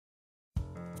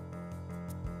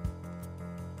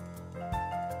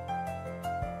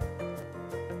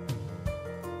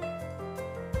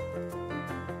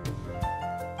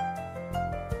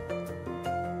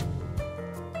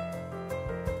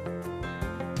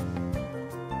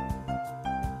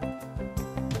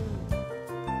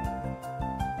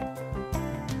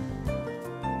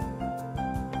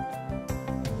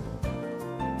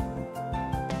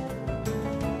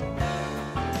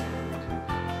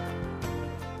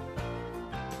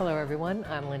Hello everyone,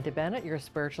 I'm Linda Bennett, your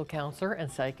spiritual counselor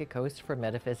and psychic host for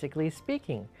Metaphysically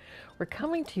Speaking. We're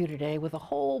coming to you today with a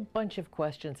whole bunch of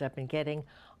questions I've been getting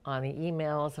on the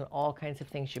emails and all kinds of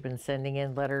things you've been sending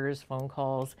in, letters, phone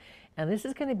calls, and this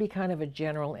is going to be kind of a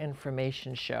general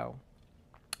information show.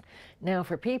 Now,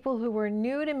 for people who are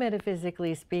new to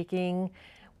Metaphysically Speaking,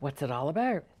 what's it all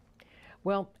about?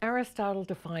 Well, Aristotle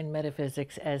defined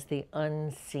metaphysics as the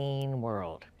unseen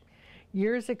world.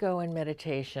 Years ago in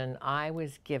meditation, I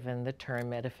was given the term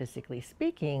metaphysically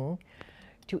speaking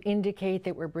to indicate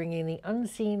that we're bringing the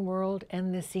unseen world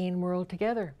and the seen world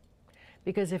together.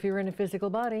 Because if you're in a physical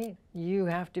body, you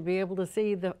have to be able to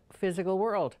see the physical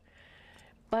world.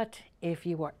 But if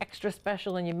you are extra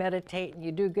special and you meditate and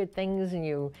you do good things and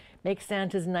you make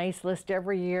Santa's nice list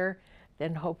every year,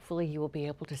 then hopefully you will be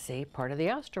able to see part of the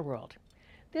astral world.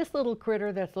 This little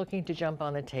critter that's looking to jump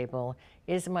on the table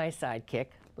is my sidekick,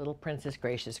 little Princess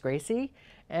Gracious Gracie,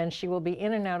 and she will be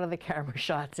in and out of the camera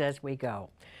shots as we go.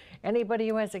 Anybody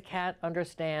who has a cat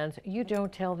understands you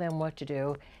don't tell them what to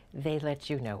do, they let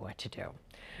you know what to do.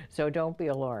 So don't be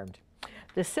alarmed.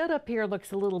 The setup here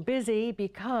looks a little busy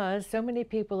because so many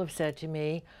people have said to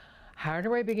me, how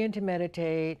do I begin to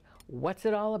meditate? What's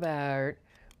it all about?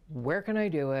 Where can I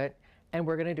do it? And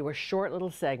we're going to do a short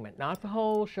little segment, not the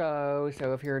whole show.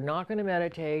 So if you're not going to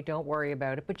meditate, don't worry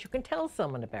about it, but you can tell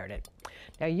someone about it.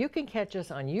 Now you can catch us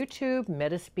on YouTube,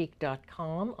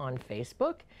 metaspeak.com, on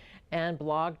Facebook, and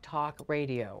Blog Talk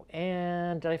Radio.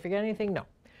 And did I forget anything? No.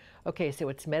 Okay, so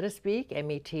it's Metaspeak,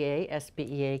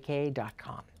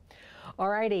 metaspeak.com.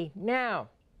 Alrighty, now,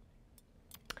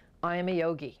 I am a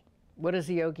yogi. What does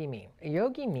a yogi mean? A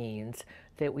yogi means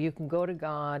that you can go to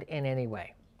God in any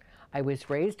way. I was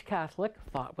raised Catholic,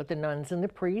 fought with the nuns and the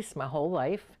priests my whole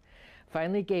life,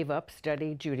 finally gave up,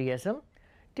 studied Judaism,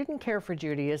 didn't care for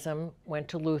Judaism, went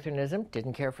to Lutheranism,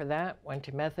 didn't care for that, went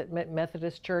to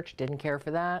Methodist Church, didn't care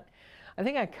for that. I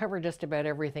think I covered just about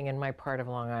everything in my part of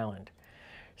Long Island.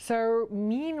 So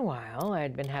meanwhile, I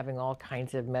had been having all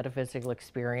kinds of metaphysical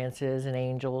experiences and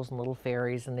angels and little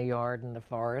fairies in the yard and the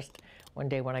forest one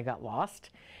day when I got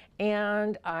lost.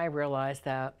 And I realized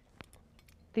that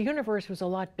the universe was a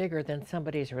lot bigger than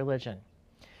somebody's religion.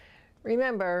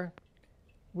 Remember,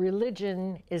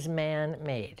 religion is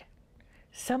man-made.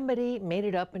 Somebody made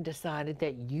it up and decided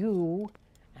that you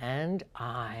and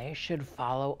I should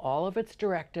follow all of its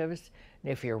directives,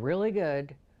 and if you're really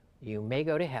good, you may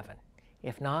go to heaven.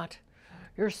 If not,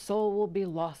 your soul will be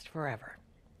lost forever.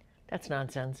 That's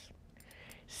nonsense.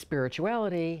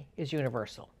 Spirituality is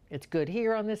universal. It's good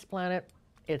here on this planet,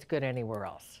 it's good anywhere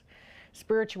else.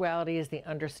 Spirituality is the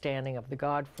understanding of the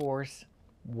God force,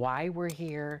 why we're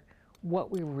here,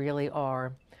 what we really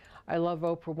are. I love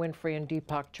Oprah Winfrey and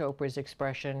Deepak Chopra's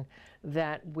expression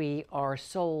that we are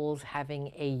souls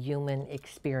having a human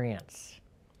experience.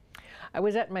 I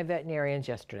was at my veterinarian's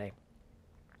yesterday,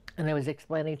 and I was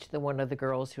explaining to one of the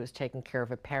girls who was taking care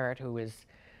of a parrot who was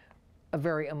a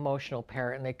very emotional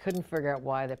parrot, and they couldn't figure out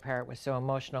why the parrot was so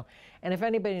emotional. And if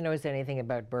anybody knows anything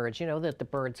about birds, you know that the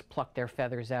birds pluck their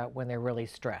feathers out when they're really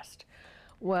stressed.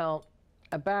 Well,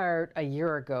 about a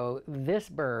year ago, this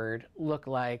bird looked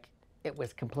like it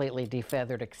was completely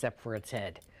defeathered except for its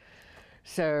head.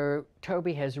 So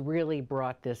Toby has really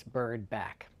brought this bird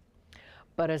back.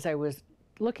 But as I was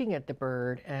looking at the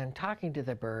bird and talking to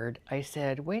the bird, I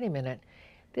said, wait a minute,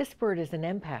 this bird is an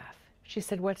empath. She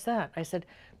said, what's that? I said,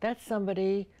 that's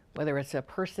somebody, whether it's a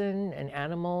person, an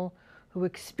animal, who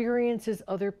experiences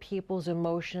other people's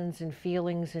emotions and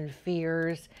feelings and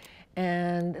fears.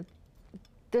 And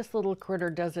this little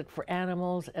critter does it for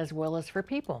animals as well as for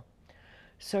people.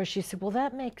 So she said, well,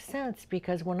 that makes sense,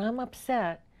 because when I'm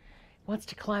upset, it wants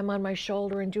to climb on my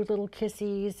shoulder and do little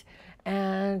kissies.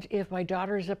 And if my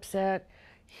daughter's upset,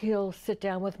 he'll sit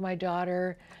down with my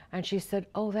daughter. And she said,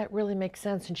 oh, that really makes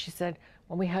sense. And she said,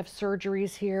 when we have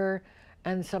surgeries here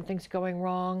and something's going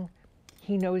wrong,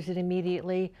 he knows it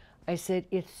immediately. I said,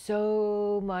 it's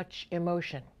so much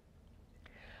emotion.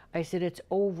 I said, it's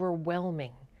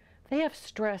overwhelming. They have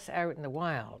stress out in the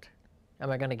wild.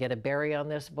 Am I going to get a berry on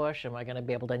this bush? Am I going to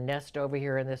be able to nest over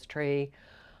here in this tree?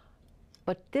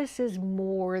 But this is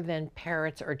more than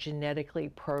parrots are genetically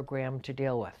programmed to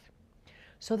deal with.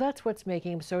 So that's what's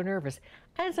making him so nervous.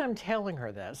 As I'm telling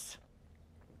her this,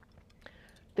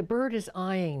 the bird is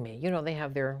eyeing me. You know, they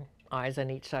have their eyes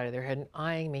on each side of their head and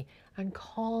eyeing me and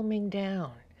calming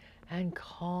down and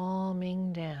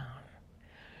calming down.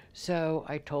 So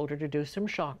I told her to do some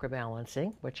chakra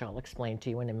balancing, which I'll explain to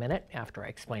you in a minute after I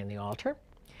explain the altar,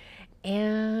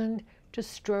 and to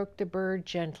stroke the bird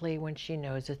gently when she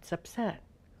knows it's upset.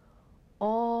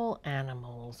 All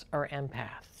animals are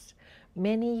empaths,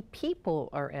 Many people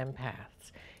are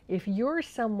empaths. If you're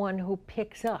someone who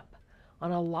picks up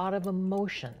on a lot of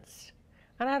emotions,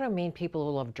 and I don't mean people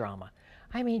who love drama,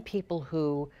 I mean people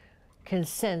who can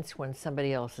sense when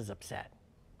somebody else is upset,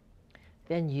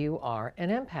 then you are an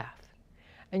empath.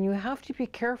 And you have to be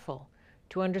careful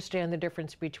to understand the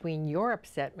difference between your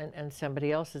upsetment and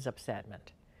somebody else's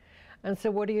upsetment. And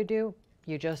so what do?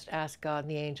 You just ask God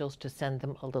and the angels to send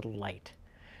them a little light.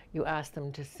 You ask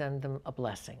them to send them a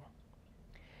blessing.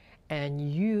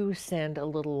 And you send a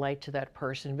little light to that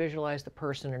person, visualize the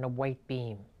person in a white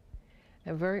beam.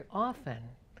 And very often,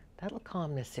 that'll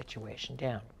calm this situation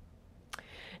down.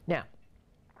 Now,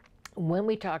 when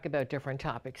we talk about different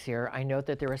topics here, I know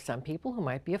that there are some people who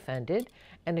might be offended.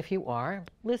 And if you are,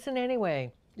 listen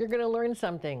anyway. You're going to learn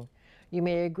something. You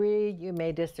may agree, you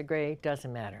may disagree,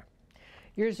 doesn't matter.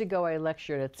 Years ago, I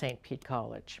lectured at St. Pete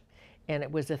College, and it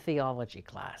was a theology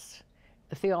class,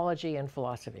 a theology and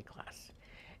philosophy class.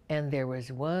 And there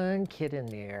was one kid in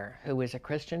there who was a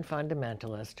Christian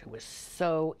fundamentalist who was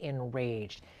so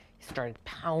enraged. He started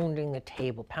pounding the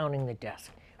table, pounding the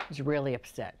desk. He was really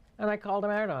upset. And I called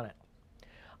him out on it.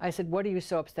 I said, "What are you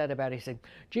so upset about?" He said,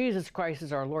 "Jesus Christ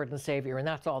is our Lord and Savior, and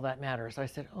that's all that matters." I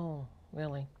said, "Oh,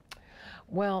 really?"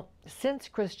 Well, since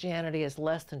Christianity is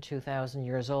less than 2,000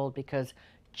 years old because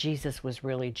Jesus was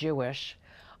really Jewish,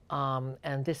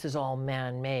 and this is all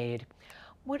man-made,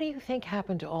 what do you think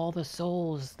happened to all the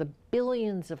souls, the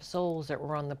billions of souls that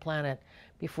were on the planet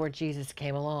before Jesus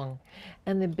came along,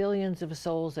 and the billions of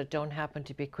souls that don't happen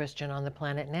to be Christian on the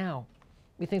planet now?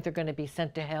 You think they're going to be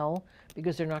sent to hell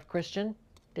because they're not Christian?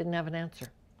 Didn't have an answer.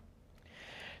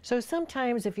 So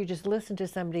sometimes if you just listen to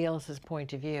somebody else's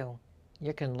point of view,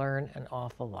 you can learn an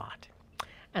awful lot.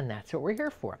 And that's what we're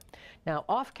here for. Now,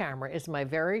 off camera is my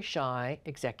very shy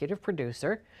executive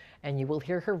producer, and you will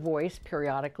hear her voice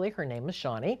periodically. Her name is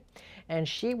Shawnee, and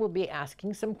she will be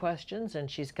asking some questions,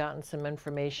 and she's gotten some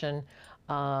information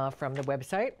from the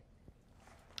website.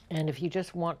 And if you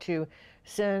just want to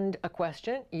send a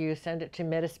question, you send it to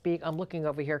Metaspeak. I'm looking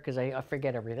over here because I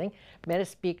forget everything.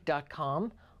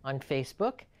 Metaspeak.com on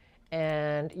Facebook,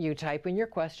 and you type in your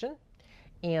question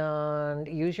and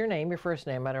use your name, your first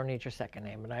name. I don't need your second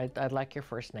name, and I'd like your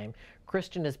first name.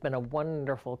 Christian has been a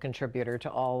wonderful contributor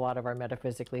to a lot of our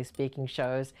Metaphysically Speaking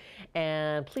shows.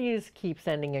 And please keep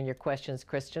sending in your questions,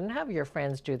 Christian. Have your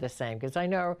friends do the same, because I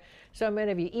know so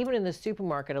many of you, even in the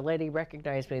supermarket, a lady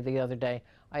recognized me the other day.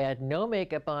 I had no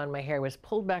makeup on. My hair was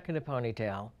pulled back in a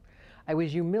ponytail. I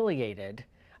was humiliated.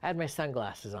 I had my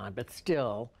sunglasses on, but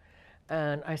still.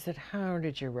 And I said, "How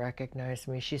did you recognize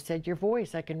me?" She said, "Your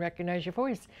voice. I can recognize your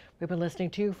voice. We've been listening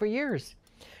to you for years."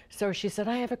 So she said,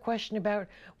 "I have a question about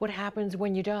what happens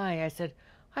when you die." I said,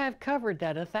 "I have covered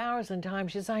that 1,000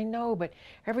 times." She says, "I know, but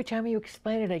every time you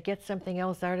explain it, I get something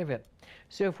else out of it."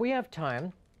 So if we have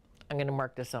time, I'm going to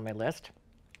mark this on my list.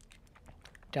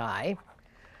 Die.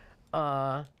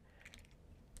 I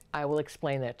will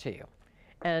explain that to you.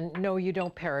 And no, you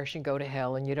don't perish and go to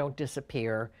hell, and you don't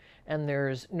disappear. And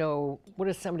there's no, what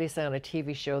does somebody say on a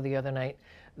TV show the other night?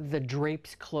 The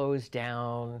drapes close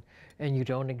down and you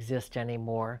don't exist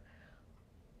anymore.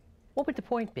 What would the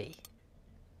point be?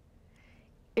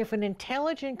 If an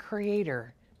intelligent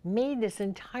creator made this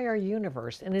entire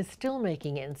universe and is still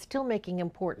making it and still making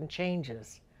important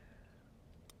changes,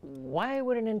 why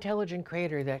would an intelligent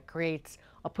creator that creates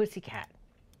a pussycat,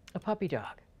 a puppy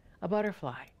dog, a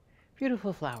butterfly,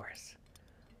 beautiful flowers,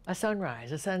 a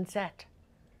sunrise, a sunset,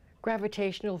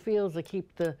 gravitational fields that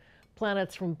keep the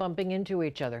planets from bumping into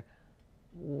each other,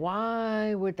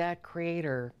 why would that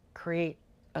creator create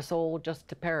a soul just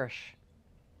to perish?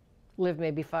 Live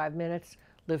maybe 5 minutes,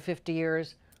 live 50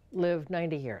 years, live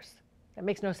 90 years. That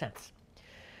makes no sense.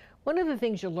 One of the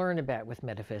things you learn about with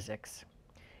metaphysics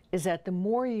is that the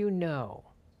more you know,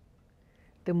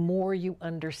 the more you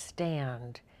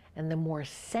understand, and the more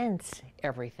sense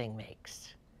everything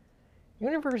makes. The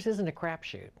universe isn't a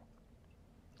crapshoot.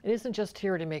 It isn't just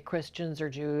here to make Christians or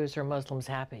Jews or Muslims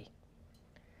happy.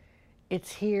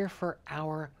 It's here for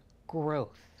our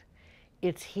growth.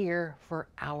 It's here for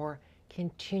our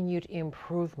continued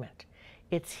improvement.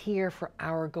 It's here for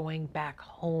our going back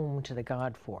home to the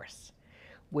God force,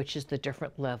 which is the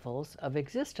different levels of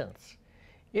existence.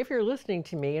 If you're listening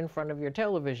to me in front of your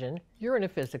television, you're in a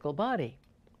physical body.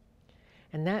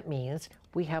 And that means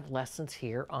we have lessons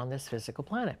here on this physical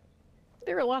planet.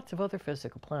 There are lots of other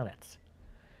physical planets.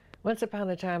 Once upon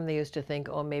a time, they used to think,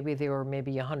 oh, maybe there were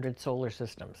 100 solar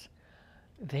systems.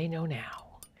 They know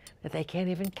now that they can't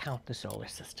even count the solar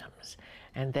systems.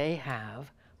 And they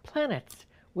have planets,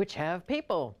 which have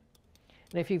people.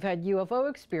 And if you've had UFO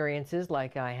experiences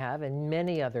like I have, and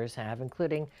many others have,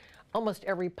 including almost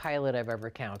every pilot I've ever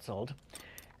counseled.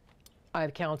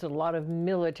 I've counseled a lot of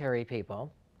military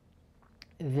people.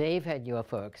 They've had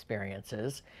UFO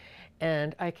experiences,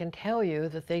 and I can tell you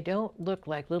that they don't look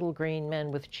like little green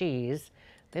men with cheese.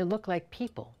 They look like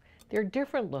people. They're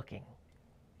different looking.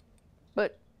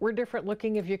 But we're different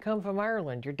looking if you come from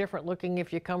Ireland. You're different looking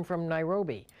if you come from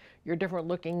Nairobi. You're different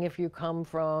looking if you come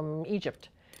from Egypt.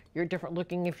 You're different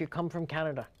looking if you come from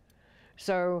Canada.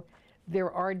 So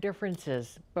there are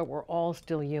differences, but we're all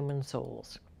still human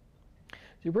souls.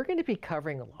 So we're going to be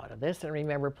covering a lot of this. And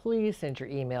remember, please send your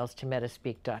emails to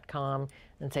metaspeak.com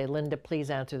and say, Linda,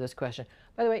 please answer this question.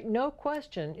 By the way, no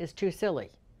question is too silly.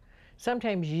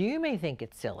 Sometimes you may think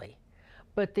it's silly,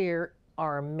 but there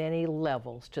are many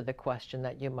levels to the question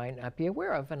that you might not be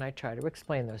aware of, and I try to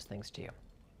explain those things to you.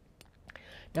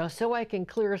 Now, so I can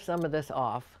clear some of this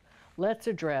off, let's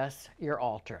address your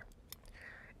altar.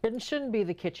 It shouldn't be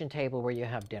the kitchen table where you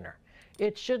have dinner.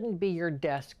 It shouldn't be your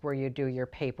desk where you do your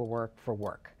paperwork for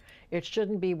work. It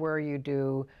shouldn't be where you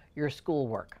do your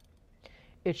schoolwork.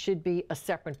 It should be a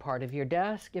separate part of your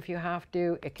desk if you have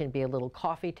to. It can be a little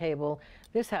coffee table.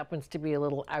 This happens to be a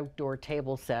little outdoor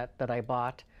table set that I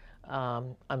bought.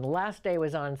 On the last day it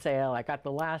was on sale. I got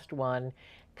the last one,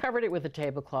 covered it with a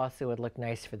tablecloth so it would look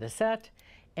nice for the set,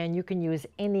 and you can use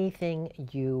anything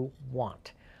you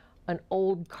want. An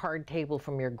old card table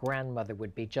from your grandmother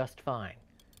would be just fine.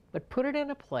 But put it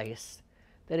in a place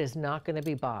that is not going to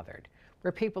be bothered,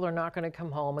 where people are not going to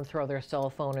come home and throw their cell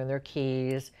phone and their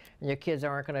keys, and your kids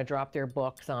aren't going to drop their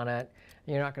books on it,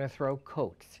 and you're not going to throw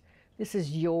coats. This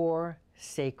is your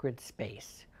sacred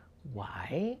space.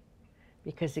 Why?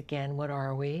 Because again, what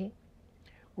are we?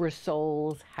 We're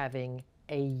souls having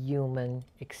a human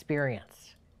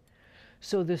experience.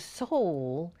 So the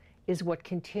soul is what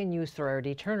continues throughout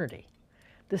eternity.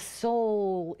 The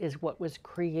soul is what was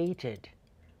created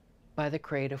by the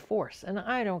creative force. And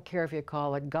I don't care if you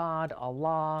call it God,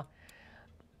 Allah,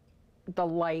 the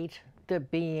light, the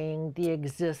being, the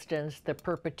existence, the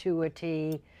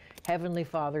perpetuity. Heavenly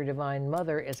Father, Divine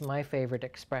Mother is my favorite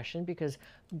expression because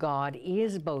God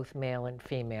is both male and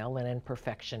female and in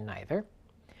perfection neither.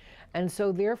 And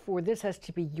so therefore this has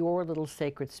to be your little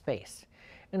sacred space.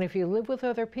 And if you live with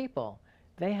other people,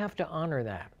 they have to honor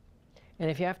that. And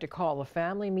if you have to call a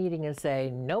family meeting and say,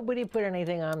 nobody put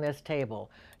anything on this table,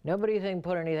 nobody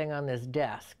put anything on this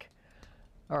desk,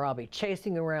 or I'll be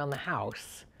chasing around the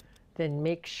house, then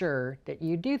make sure that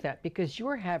you do that because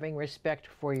you're having respect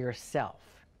for yourself.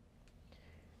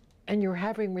 And you're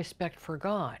having respect for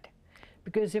God.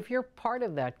 Because if you're part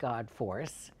of that God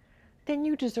force, then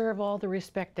you deserve all the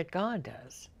respect that God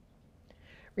does.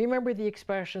 Remember the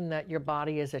expression that your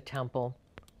body is a temple?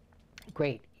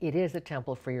 Great, it is a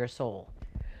temple for your soul.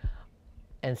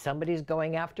 And somebody's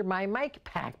going after my mic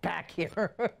pack back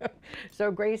here.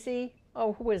 So Gracie,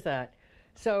 oh, who is that?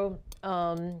 So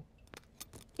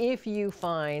if you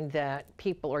find that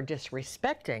people are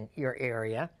disrespecting your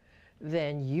area,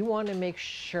 then you want to make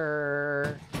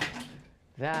sure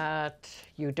that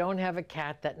you don't have a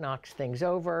cat that knocks things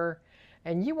over,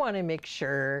 and you want to make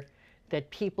sure that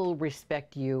people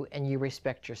respect you and you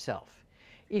respect yourself.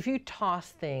 If you toss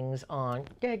things on,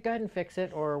 yeah, go ahead and fix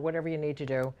it or whatever you need to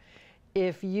do.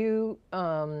 If you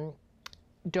don't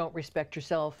respect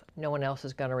yourself, no one else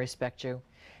is going to respect you.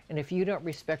 And if you don't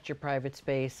respect your private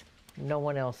space, no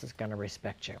one else is going to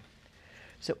respect you.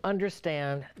 So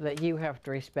understand that you have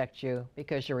to respect you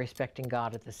because you're respecting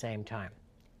God at the same time.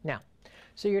 Now,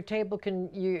 so your table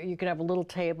you can have a little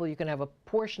table, you can have a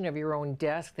portion of your own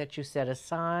desk that you set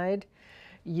aside.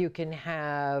 You can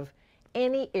have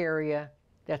any area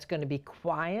that's going to be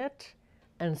quiet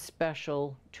and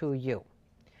special to you.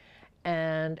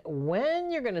 And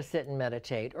when you're going to sit and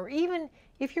meditate, or even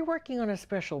if you're working on a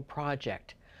special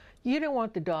project, you don't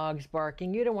want the dogs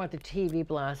barking, you don't want the TV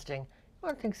blasting, you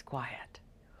want things quiet.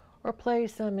 Or play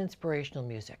some inspirational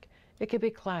music. It could be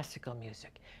classical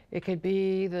music. It could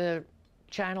be the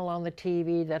channel on the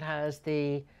TV that has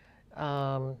the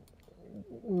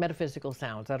metaphysical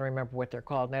sounds. I don't remember what they're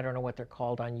called, and I don't know what they're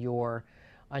called on your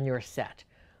set.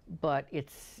 But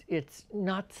it's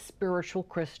not spiritual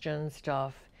Christian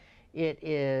stuff. It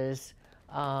is,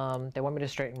 they want me to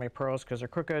straighten my pearls because they're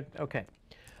crooked. Okay.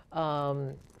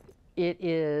 It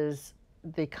is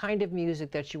the kind of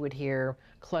music that you would hear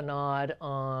Clannad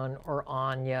on, or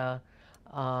Anya,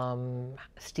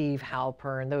 Steve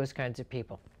Halpern, those kinds of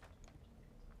people.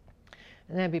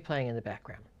 And that'd be playing in the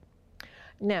background.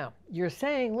 Now, you're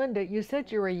saying, Linda, you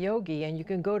said you're a yogi and you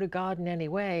can go to God in any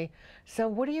way. So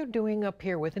what are you doing up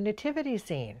here with a nativity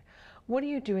scene? What are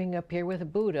you doing up here with a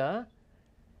Buddha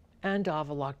and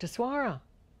Avalokitesvara?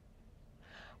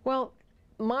 Well,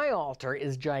 my altar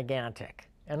is gigantic,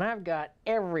 and I've got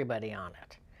everybody on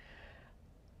it.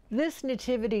 This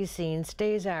nativity scene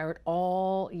stays out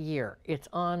all year. It's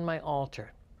on my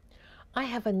altar. I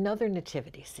have another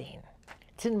nativity scene.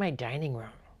 It's in my dining room.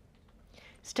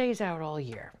 Stays out all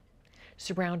year,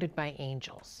 surrounded by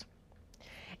angels.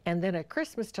 And then at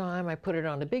Christmas time, I put it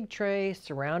on a big tray,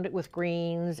 surround it with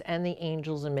greens and the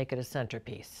angels, and make it a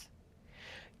centerpiece.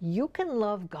 You can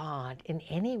love God in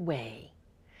any way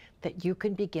that you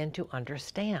can begin to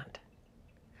understand.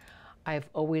 I've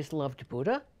always loved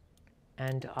Buddha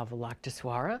and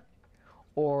Avalokitesvara,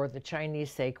 or the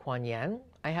Chinese say Kuan Yin.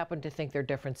 I happen to think they're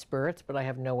different spirits, but I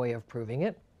have no way of proving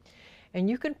it. And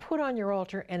you can put on your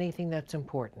altar anything that's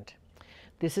important.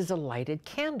 This is a lighted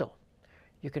candle.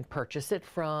 You can purchase it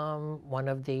from one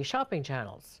of the shopping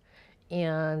channels,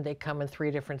 and they come in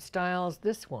 3 different styles.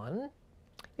 This one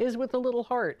is with a little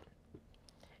heart.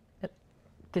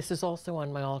 This is also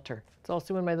on my altar. It's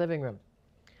also in my living room.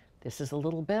 This is a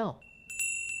little bell.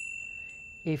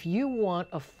 If you want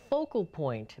a focal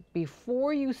point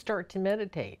before you start to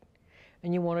meditate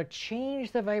and you want to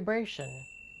change the vibration,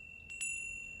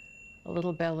 a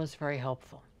little bell is very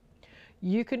helpful.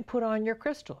 You can put on your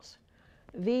crystals.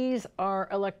 These are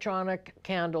electronic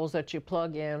candles that you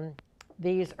plug in.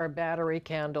 These are battery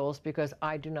candles because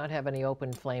I do not have any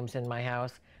open flames in my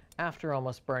house after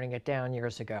almost burning it down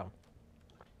years ago.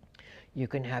 You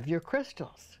can have your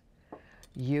crystals.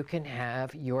 You can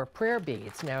have your prayer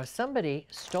beads. Now, somebody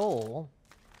stole,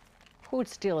 who would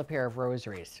steal a pair of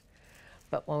rosaries?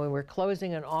 But when we were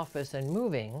closing an office and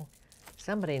moving,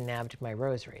 somebody nabbed my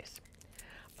rosaries.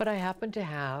 But I happen to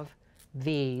have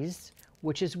these,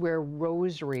 which is where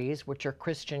rosaries, which are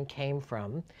Christian, came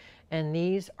from. And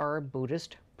these are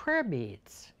Buddhist prayer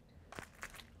beads.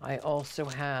 I also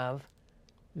have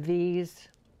these,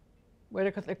 what do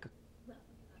you call it?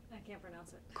 I can't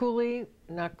pronounce it. Kuli,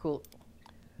 not cool.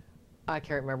 I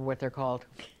can't remember what they're called.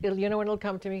 You know when it'll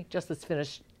come to me? Just as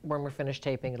finished, when we're finished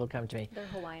taping, it'll come to me. They're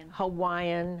Hawaiian.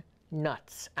 Hawaiian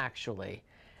nuts, actually.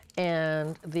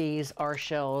 And these are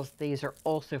shells. These are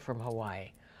also from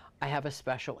Hawaii. I have a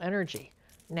special energy.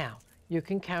 Now, you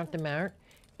can count them out.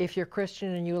 If you're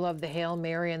Christian and you love the Hail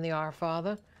Mary and the Our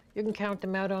Father, you can count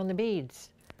them out on the beads.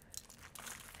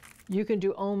 You can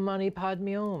do Om Mani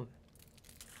Padme Om.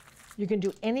 You can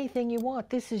do anything you want.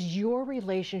 This is your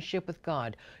relationship with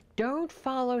God. Don't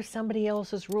follow somebody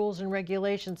else's rules and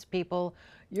regulations, people.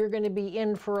 You're going to be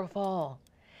in for a fall,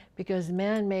 because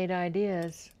man-made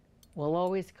ideas will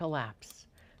always collapse.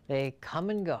 They come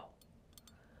and go,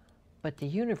 but the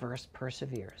universe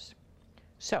perseveres.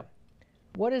 So,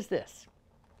 what is this?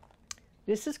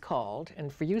 This is called,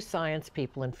 and for you science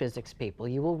people and physics people,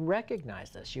 you will recognize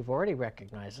this. You've already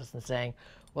recognized this and saying,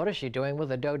 what is she doing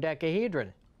with a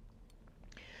dodecahedron?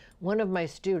 One of my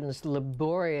students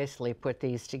laboriously put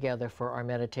these together for our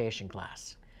meditation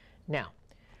class. Now,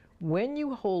 when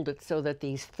you hold it so that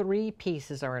these 3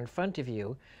 pieces are in front of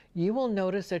you, you will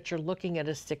notice that you're looking at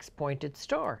a 6-pointed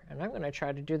star. And I'm going to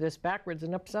try to do this backwards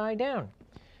and upside down.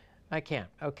 I can't.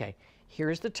 Okay.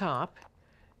 Here's the top,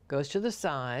 goes to the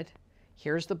side,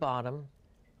 here's the bottom,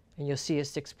 and you'll see a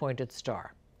 6-pointed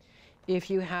star. If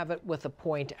you have it with a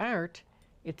point out,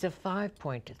 it's a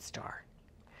 5-pointed star,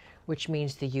 which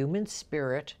means the human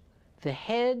spirit, the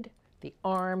head, the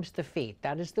arms, the feet.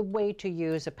 That is the way to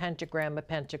use a pentagram, a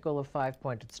pentacle, a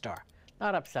 5-pointed star,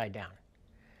 not upside down.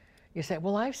 You say,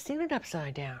 well, I've seen it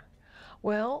upside down.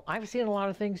 Well, I've seen a lot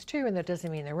of things too, and that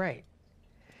doesn't mean they're right.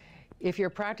 If you're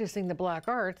practicing the black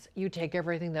arts, you take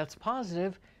everything that's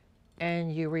positive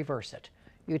and you reverse it.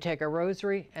 You take a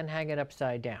rosary and hang it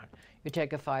upside down. You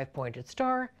take a 5-pointed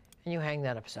star and you hang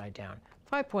that upside down.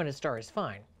 5-pointed star is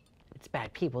fine. It's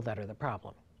bad people that are the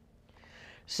problem.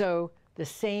 So the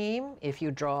same if you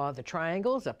draw the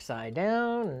triangles upside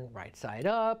down and right side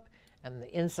up, and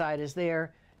the inside is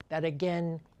there. That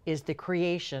again is the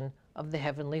creation of the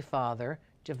Heavenly Father,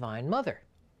 Divine Mother.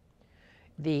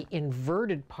 The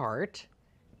inverted part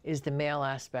is the male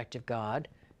aspect of God.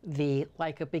 The,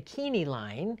 like a bikini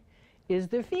line, is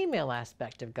the female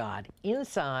aspect of God.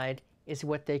 Inside is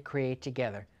what they create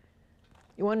together.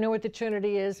 You want to know what the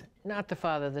Trinity is? Not the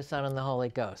Father, the Son, and the Holy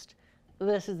Ghost.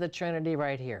 This is the Trinity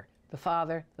right here. The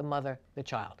Father, the Mother, the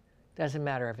Child. Doesn't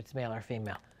matter if it's male or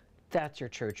female. That's your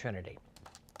true Trinity.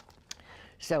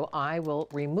 So I will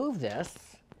remove this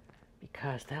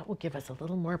because that will give us a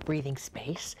little more breathing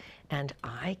space and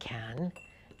I can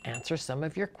answer some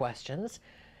of your questions.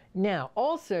 Now,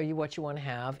 also what you want to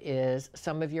have is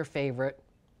some of your favorite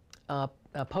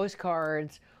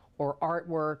postcards or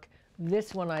artwork.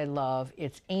 This one I love.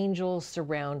 It's angels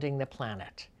surrounding the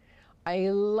planet. I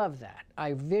love that.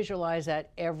 I visualize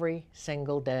that every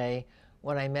single day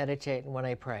when I meditate and when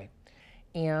I pray.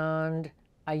 And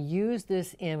I use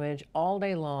this image all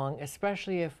day long,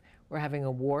 especially if we're having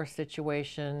a war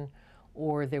situation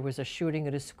or there was a shooting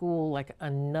at a school, like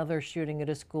another shooting at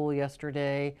a school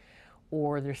yesterday,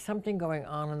 or there's something going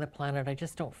on the planet I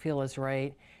just don't feel is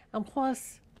right. And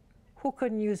plus, who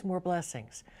couldn't use more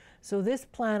blessings? So this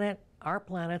planet, our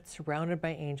planet surrounded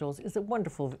by angels, is a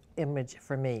wonderful image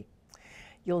for me.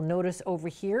 You'll notice over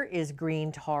here is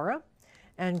green Tara,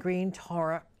 and green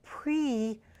Tara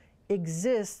pre-exists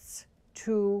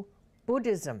to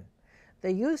Buddhism.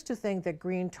 They used to think that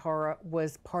green Tara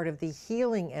was part of the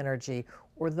healing energy,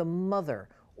 or the mother,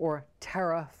 or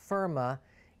terra firma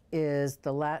is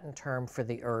the Latin term for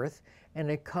the earth, and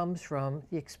it comes from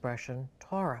the expression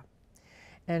Tara.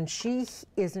 And she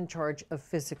is in charge of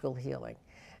physical healing.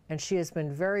 And she has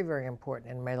been very, very important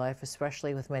in my life,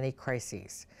 especially with many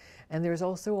crises. And there's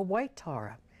also a white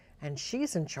Tara, and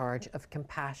she's in charge of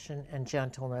compassion and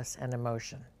gentleness and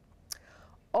emotion.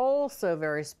 Also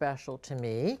very special to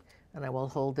me, and I will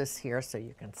hold this here so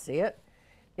you can see it,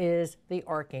 is the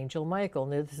Archangel Michael.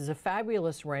 Now, this is a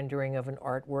fabulous rendering of an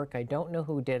artwork. I don't know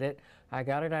who did it. I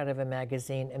got it out of a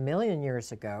magazine a million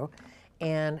years ago.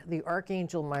 And the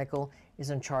Archangel Michael is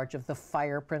in charge of the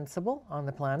fire principle on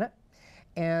the planet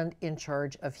and in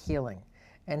charge of healing.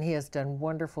 And he has done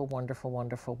wonderful, wonderful,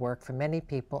 wonderful work for many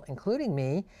people, including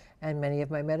me and many of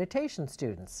my meditation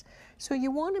students. So you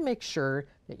want to make sure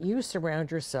that you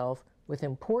surround yourself with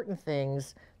important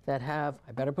things that have,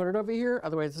 I better put it over here,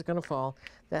 otherwise it's going to fall,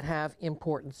 that have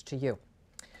importance to you.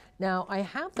 Now, I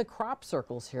have the crop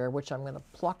circles here, which I'm going to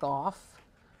pluck off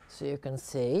so you can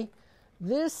see.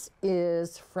 This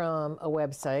is from a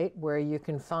website where you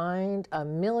can find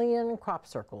 1 million crop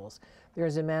circles.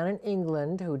 There's a man in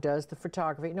England who does the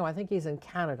photography. No, I think he's in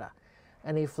Canada.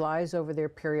 And he flies over there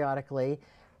periodically.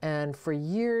 And for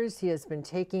years, he has been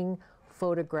taking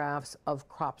photographs of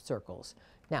crop circles.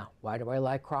 Now, why do I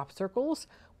like crop circles?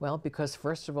 Well, because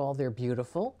first of all, they're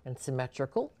beautiful and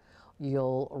symmetrical.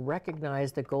 You'll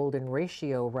recognize the golden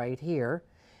ratio right here.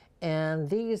 And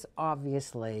these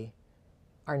obviously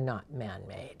are not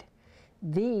man-made.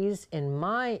 These, in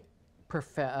my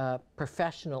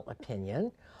professional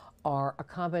opinion, are a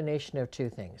combination of two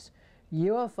things: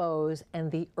 UFOs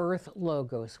and the Earth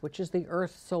Logos, which is the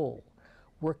Earth soul,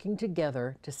 working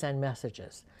together to send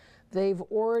messages. They've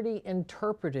already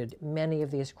interpreted many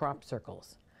of these crop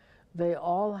circles. They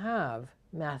all have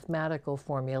mathematical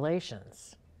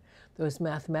formulations. Those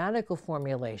mathematical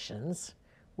formulations,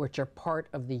 which are part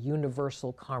of the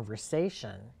universal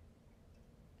conversation,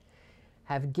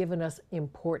 have given us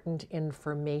important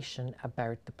information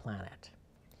about the planet.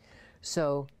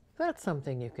 So that's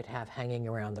something you could have hanging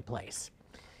around the place.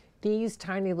 These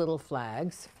tiny little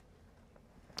flags,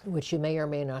 which you may or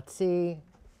may not see,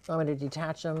 I'm going to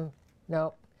detach them.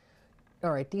 No.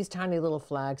 All right, these tiny little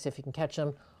flags, if you can catch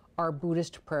them, are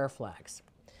Buddhist prayer flags.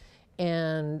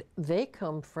 And they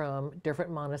come from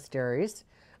different monasteries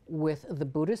with the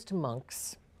Buddhist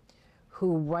monks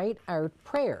who write out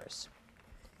prayers.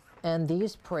 And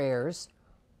these prayers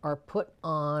are put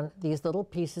on these little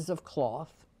pieces of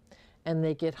cloth, and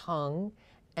they get hung,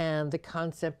 and the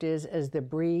concept is, as the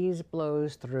breeze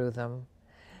blows through them,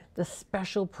 the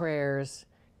special prayers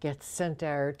get sent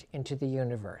out into the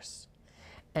universe.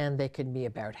 And they can be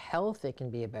about health, they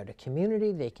can be about a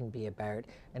community, they can be about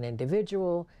an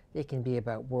individual, they can be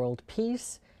about world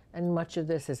peace, and much of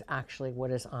this is actually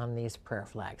what is on these prayer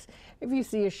flags. If you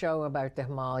see a show about the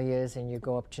Himalayas and you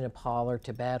go up to Nepal or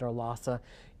Tibet or Lhasa,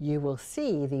 you will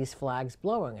see these flags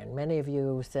blowing. And many of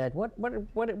you said, what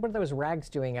are those rags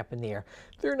doing up in the air?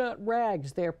 They're not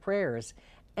rags, they're prayers.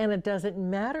 And it doesn't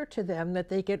matter to them that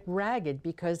they get ragged,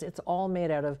 because it's all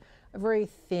made out of a very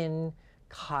thin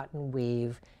cotton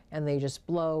weave, and they just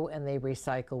blow and they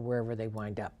recycle wherever they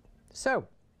wind up. So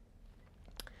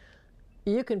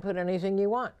you can put anything you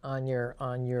want on your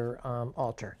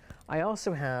altar. I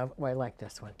also have, well, I like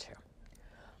this one too.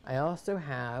 I also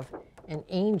have an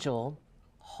angel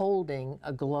holding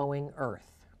a glowing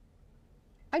earth.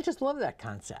 I just love that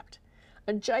concept.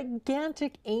 A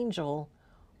gigantic angel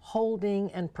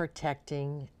holding and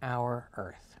protecting our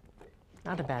earth.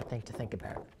 Not a bad thing to think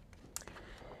about.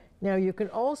 Now, you can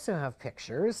also have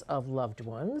pictures of loved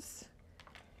ones,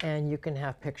 and you can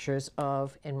have pictures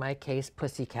of, in my case,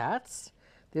 pussycats.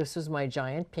 This was my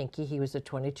giant Pinky. He was a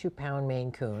 22-pound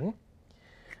Maine Coon.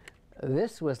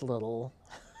 This was little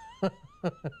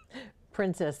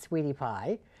Princess Sweetie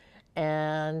Pie,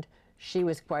 and she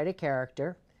was quite a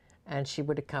character, and she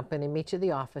would accompany me to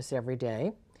the office every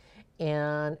day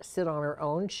and sit on her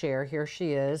own chair. Here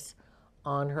she is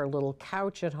on her little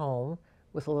couch at home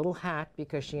with a little hat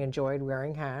because she enjoyed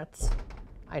wearing hats.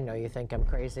 I know you think I'm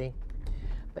crazy,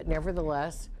 but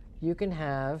nevertheless, you can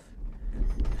have,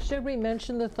 should we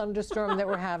mention the thunderstorm that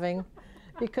we're having?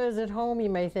 Because at home you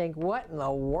may think, what in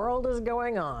the world is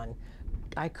going on?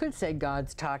 I could say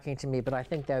God's talking to me, but I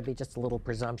think that would be just a little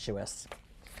presumptuous.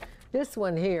 This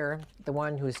one here, the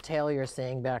one whose tail you're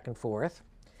seeing back and forth,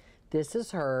 this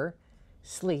is her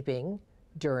sleeping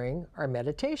during our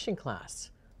meditation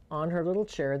class on her little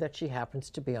chair that she happens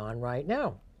to be on right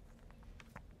now.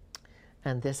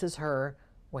 And this is her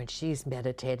when she's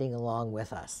meditating along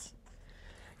with us.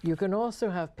 You can also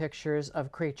have pictures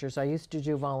of creatures. I used to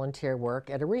do volunteer work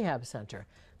at a rehab center.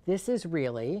 This is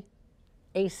really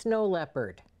a snow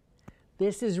leopard.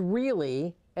 This is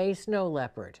really a snow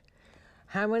leopard.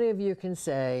 How many of you can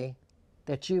say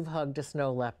that you've hugged a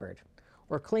snow leopard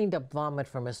or cleaned up vomit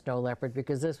from a snow leopard?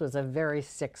 Because this was a very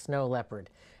sick snow leopard,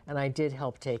 and I did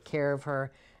help take care of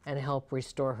her and help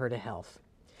restore her to health.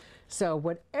 So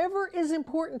whatever is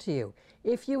important to you,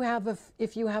 if you have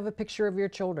a picture of your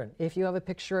children, if you have a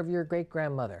picture of your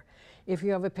great-grandmother, if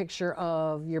you have a picture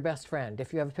of your best friend,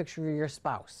 if you have a picture of your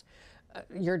spouse,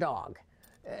 your dog,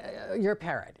 your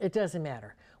parrot, it doesn't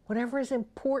matter. Whatever is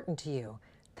important to you,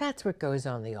 that's what goes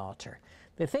on the altar.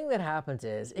 The thing that happens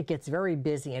is it gets very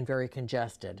busy and very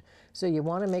congested. So you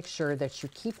want to make sure that you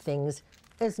keep things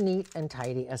as neat and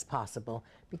tidy as possible,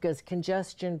 because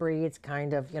congestion breeds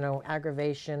kind of,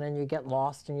 aggravation, and you get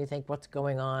lost and you think, what's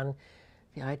going on?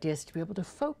 The idea is to be able to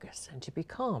focus and to be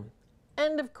calm.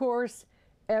 And of course,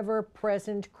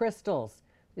 ever-present crystals.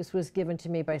 This was given to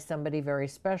me by somebody very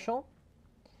special.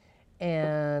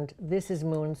 And this is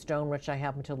moonstone, which I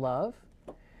happen to love.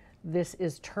 This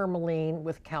is tourmaline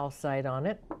with calcite on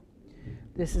it.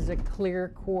 This is a clear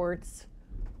quartz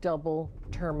double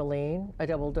tourmaline, a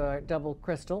double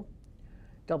crystal,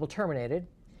 double terminated.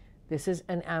 This is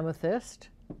an amethyst,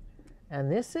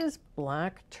 and this is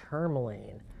black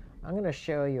tourmaline. I'm going to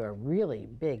show you a really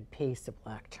big piece of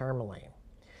black tourmaline.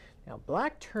 Now,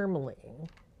 black tourmaline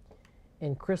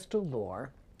in crystal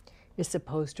lore is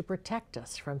supposed to protect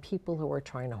us from people who are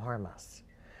trying to harm us.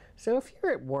 So if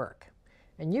you're at work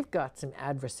and you've got some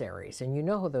adversaries, and you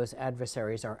know who those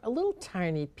adversaries are, a little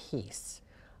tiny piece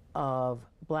of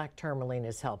black tourmaline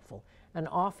is helpful. And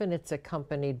often it's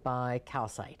accompanied by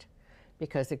calcite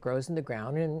because it grows in the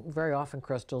ground, and very often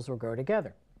crystals will grow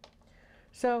together.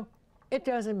 So it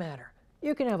doesn't matter.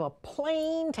 You can have a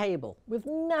plain table with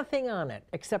nothing on it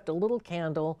except a little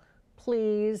candle.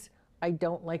 Please, I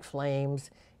don't like flames.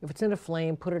 If it's in a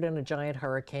flame, put it in a giant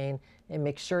hurricane and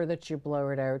make sure that you blow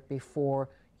it out before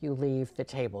you leave the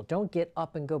table. Don't get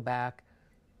up and go back.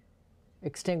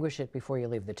 Extinguish it before you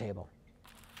leave the table.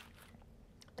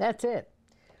 That's it.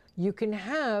 You can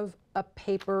have a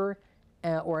paper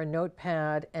or a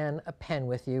notepad and a pen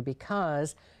with you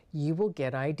because you will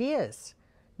get ideas.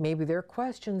 Maybe they're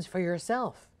questions for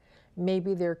yourself.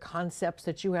 Maybe they're concepts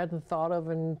that you hadn't thought of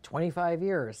in 25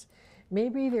 years.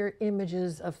 Maybe they're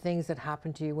images of things that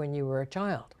happened to you when you were a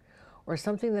child, or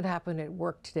something that happened at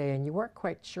work today and you weren't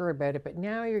quite sure about it, but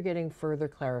now you're getting further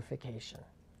clarification.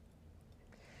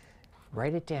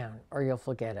 Write it down or you'll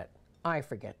forget it. I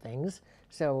forget things,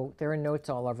 so there are notes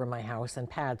all over my house and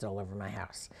pads all over my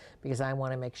house because I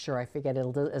want to make sure I forget it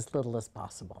as little as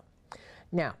possible.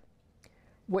 Now,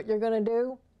 what you're going to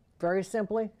do, very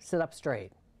simply, sit up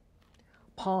straight.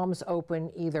 Palms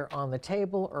open either on the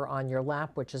table or on your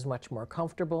lap, which is much more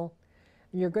comfortable.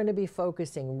 And you're going to be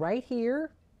focusing right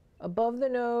here above the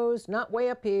nose, not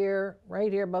way up here,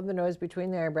 right here above the nose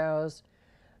between the eyebrows.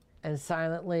 And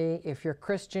silently, if you're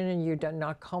Christian and you're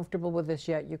not comfortable with this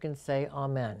yet, you can say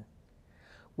Amen,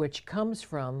 which comes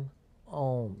from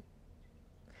Om.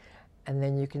 And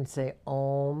then you can say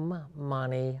Om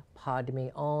Mani Padme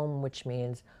Om, which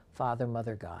means Father,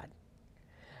 Mother, God.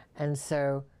 And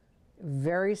so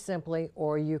very simply,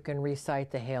 or you can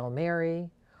recite the Hail Mary,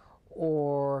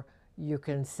 or you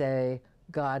can say,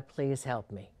 God, please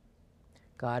help me.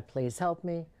 God, please help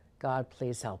me. God,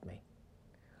 please help me.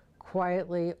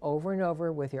 Quietly, over and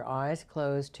over, with your eyes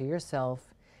closed to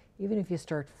yourself. Even if you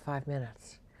start for 5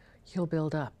 minutes, you'll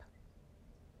build up.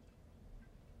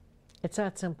 It's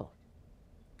that simple.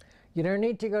 You don't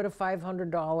need to go to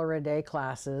 $500 a day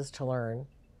classes to learn.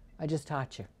 I just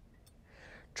taught you.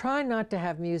 Try not to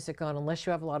have music on unless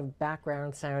you have a lot of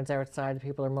background sounds outside.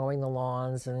 People are mowing the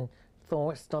lawns and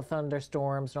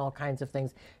thunderstorms and all kinds of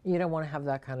things. You don't want to have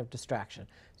that kind of distraction.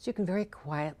 So you can very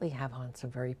quietly have on some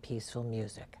very peaceful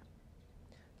music.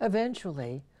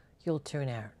 Eventually, you'll tune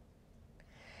out.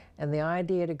 And the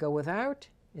idea to go without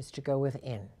is to go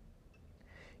within.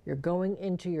 You're going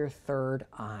into your third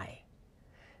eye.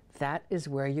 That is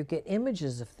where you get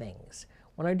images of things.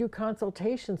 When I do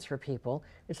consultations for people,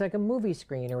 it's like a movie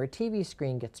screen or a TV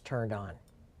screen gets turned on,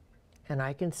 and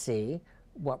I can see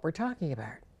what we're talking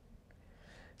about.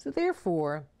 So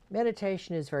therefore,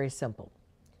 meditation is very simple.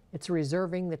 It's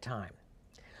reserving the time.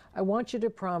 I want you to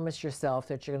promise yourself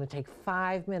that you're going to take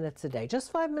 5 minutes a day,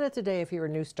 just 5 minutes a day if you're a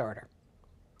new starter.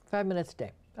 5 minutes a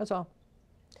day, that's all.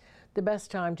 The best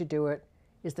time to do it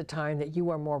is the time that you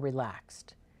are more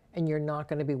relaxed and you're not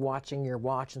going to be watching your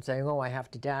watch and saying, oh, I have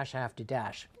to dash, I have to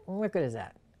dash. What good is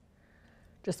that?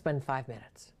 Just spend 5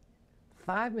 minutes.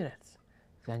 5 minutes.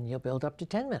 Then you'll build up to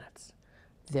 10 minutes.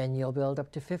 Then you'll build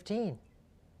up to 15.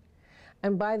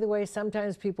 And by the way,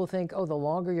 sometimes people think, oh, the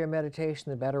longer your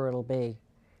meditation, the better it'll be.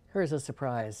 Here's a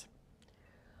surprise.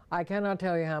 I cannot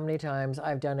tell you how many times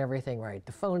I've done everything right.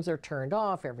 The phones are turned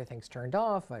off, everything's turned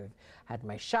off, I've had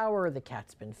my shower, the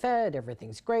cat's been fed,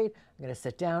 everything's great. I'm going to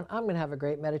sit down, I'm going to have a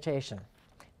great meditation.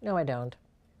 No, I don't.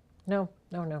 No.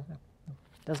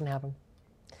 Doesn't happen.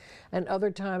 And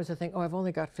other times I think, oh, I've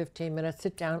only got 15 minutes,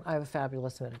 sit down, I have a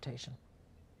fabulous meditation.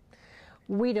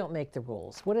 We don't make the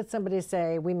rules. What did somebody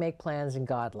say? We make plans and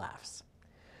God laughs.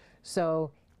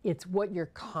 So it's what your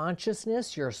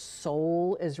consciousness, your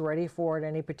soul is ready for at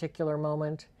any particular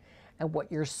moment, and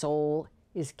what your soul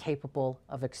is capable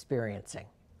of experiencing.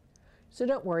 So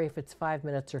don't worry if it's 5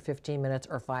 minutes or 15 minutes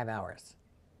or 5 hours.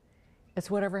 It's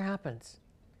whatever happens.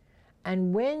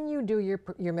 And when you do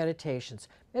your meditations,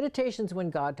 meditation's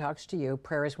when God talks to you,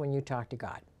 prayer is when you talk to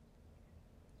God.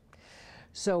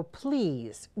 So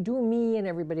please do me and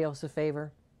everybody else a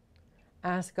favor.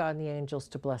 Ask God and the angels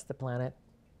to bless the planet.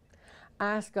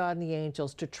 Ask God and the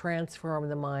angels to transform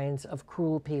the minds of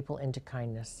cruel people into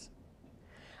kindness.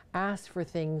 Ask for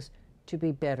things to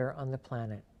be better on the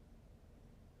planet.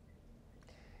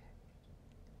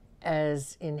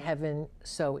 As in heaven,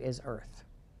 so is earth.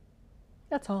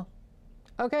 That's all.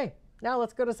 Okay, now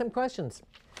let's go to some questions.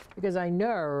 Because I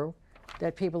know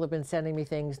that people have been sending me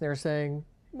things and they're saying,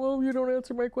 well, you don't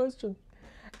answer my question.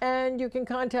 And you can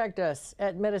contact us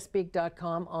at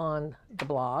metaspeak.com on the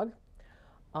blog.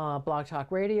 Blog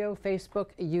Talk Radio, Facebook,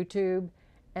 YouTube,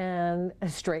 and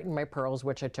Straighten My Pearls,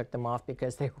 which I took them off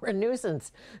because they were a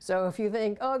nuisance. So if you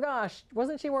think, oh gosh,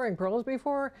 wasn't she wearing pearls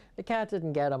before? The cat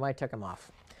didn't get them, I took them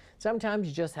off. Sometimes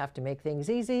you just have to make things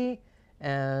easy,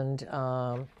 and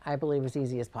I believe as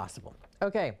easy as possible.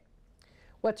 Okay,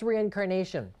 what's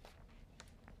reincarnation?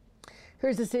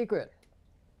 Here's the secret.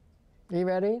 Are you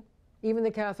ready? Even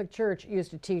the Catholic Church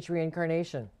used to teach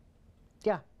reincarnation.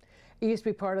 Yeah, it used to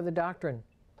be part of the doctrine.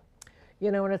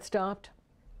 You know when it stopped?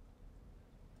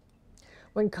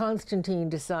 When Constantine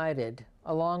decided,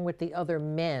 along with the other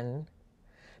men,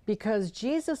 because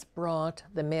Jesus brought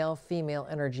the male-female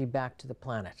energy back to the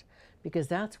planet, because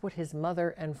that's what his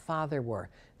mother and father were.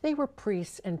 They were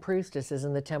priests and priestesses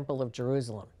in the Temple of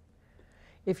Jerusalem.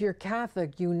 If you're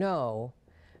Catholic, you know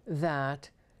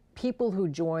that people who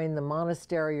join the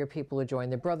monastery or people who join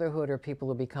the brotherhood or people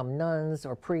who become nuns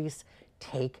or priests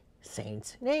take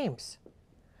saints' names.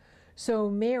 So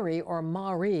Mary or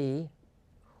Marie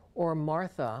or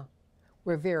Martha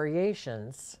were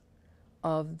variations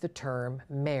of the term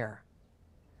mère,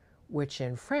 which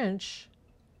in French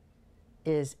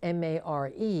is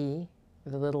M-A-R-E,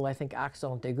 with a little, I think,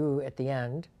 accent aigu at the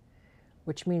end,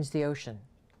 which means the ocean.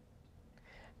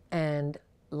 And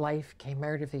life came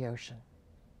out of the ocean.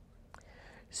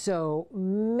 So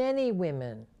many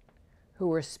women who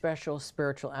were special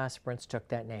spiritual aspirants took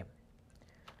that name.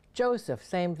 Joseph,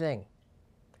 same thing.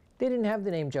 They didn't have the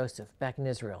name Joseph back in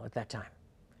Israel at that time.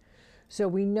 So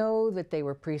we know that they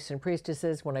were priests and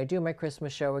priestesses. When I do my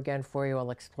Christmas show again for you,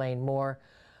 I'll explain more.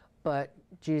 But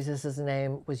Jesus'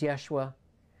 name was Yeshua.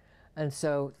 And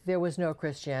so there was no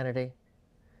Christianity.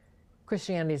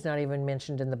 Christianity is not even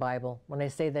mentioned in the Bible. When I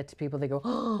say that to people, they go,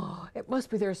 oh, it must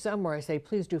be there somewhere. I say,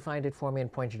 please do find it for me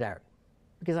and point it out.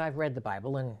 Because I've read the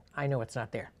Bible and I know it's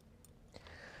not there.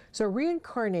 So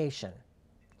reincarnation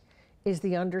is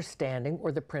the understanding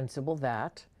or the principle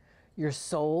that your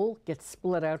soul gets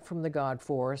split out from the God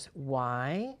force.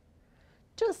 Why?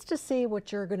 Just to see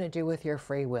what you're going to do with your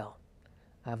free will.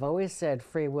 I've always said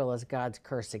free will is God's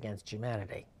curse against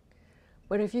humanity.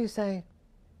 But if you say,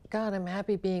 God, I'm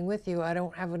happy being with you, I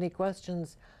don't have any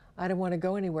questions, I don't want to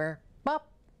go anywhere, bop,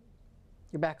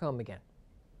 you're back home again,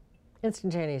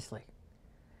 instantaneously.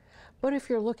 But if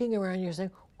you're looking around, you're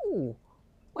saying, ooh,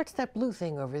 what's that blue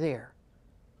thing over there?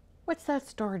 What's that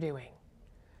star doing?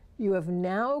 You have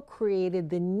now created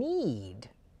the need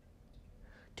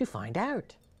to find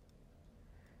out.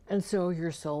 And so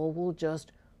your soul will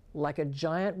just, like a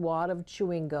giant wad of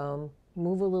chewing gum,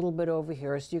 Move a little bit over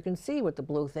here so you can see what the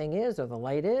blue thing is, or the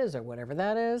light is, or whatever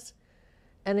that is.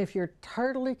 And if you're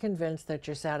totally convinced that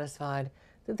you're satisfied,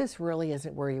 that this really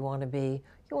isn't where you want to be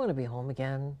home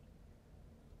again,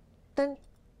 then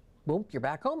boom, you're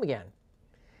back home again.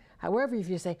 However, if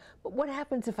you say, but what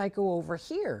happens if I go over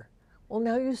here? Well,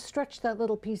 now you stretch that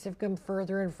little piece of gum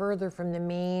further and further from the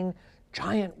main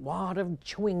giant wad of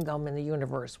chewing gum in the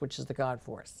universe, which is the God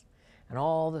force and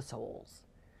all the souls.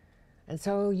 And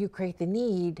so you create the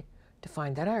need to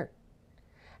find that art.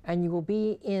 And you will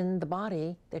be in the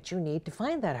body that you need to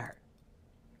find that art.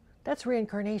 That's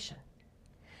reincarnation.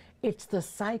 It's the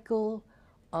cycle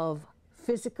of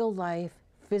physical life,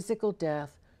 physical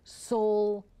death,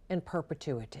 soul, and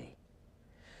perpetuity.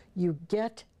 You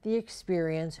get the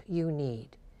experience you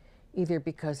need, either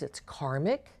because it's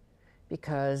karmic,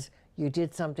 because you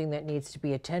did something that needs to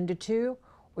be attended to,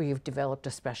 or you've developed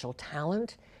a special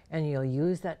talent and you'll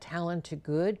use that talent to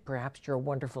good. Perhaps you're a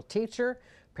wonderful teacher,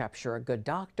 perhaps you're a good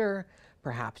doctor,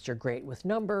 perhaps you're great with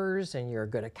numbers and you're a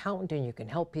good accountant and you can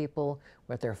help people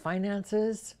with their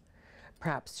finances.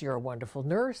 Perhaps you're a wonderful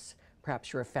nurse,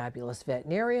 perhaps you're a fabulous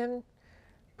veterinarian,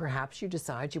 perhaps you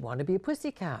decide you want to be a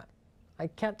pussycat. I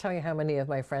can't tell you how many of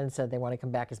my friends said they want to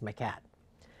come back as my cat,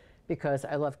 because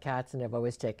I love cats and I've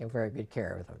always taken very good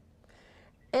care of them.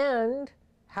 And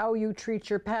how you treat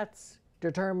your pets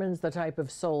determines the type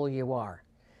of soul you are.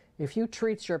 If you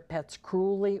treat your pets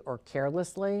cruelly or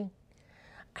carelessly,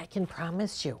 I can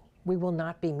promise you, we will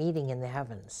not be meeting in the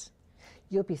heavens.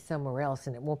 You'll be somewhere else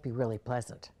and it won't be really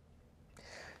pleasant.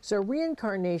 So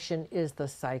reincarnation is the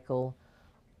cycle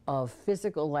of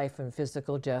physical life and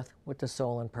physical death with the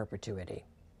soul in perpetuity.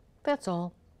 That's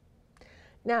all.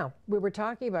 Now, we were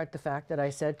talking about the fact that I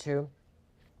said to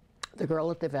the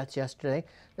girl at the vet's yesterday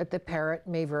that the parrot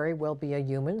may very well be a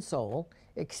human soul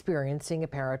experiencing a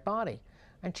parrot body.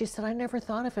 And she said, I never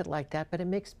thought of it like that, but it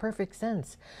makes perfect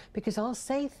sense, because I'll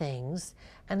say things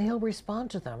and he'll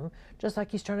respond to them just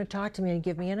like he's trying to talk to me and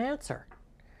give me an answer.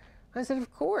 I said,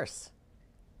 of course.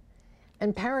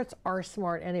 And parrots are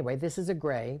smart anyway. This is a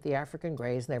gray, the African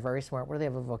grays, and they're very smart. Where they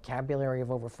have a vocabulary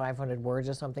of over 500 words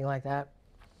or something like that.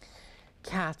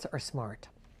 Cats are smart.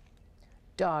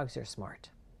 Dogs are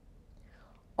smart.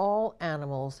 All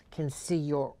animals can see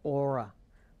your aura,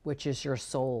 which is your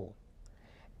soul.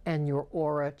 And your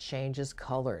aura changes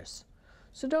colors.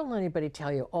 So don't let anybody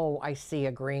tell you, oh, I see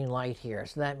a green light here,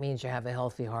 so that means you have a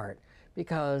healthy heart,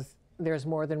 because there's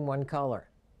more than one color.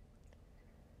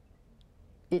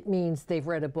 It means they've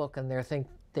read a book and they think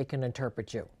they can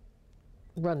interpret you.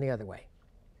 Run the other way.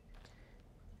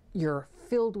 You're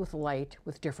filled with light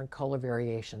with different color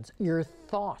variations. Your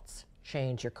thoughts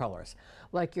change your colors.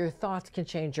 Like your thoughts can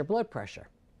change your blood pressure.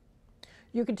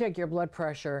 You can take your blood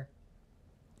pressure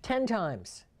 10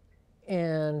 times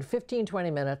in 15,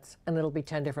 20 minutes, and it'll be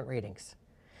 10 different readings,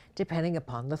 depending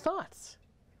upon the thoughts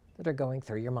that are going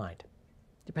through your mind,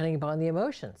 depending upon the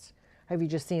emotions. Have you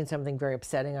just seen something very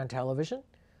upsetting on television?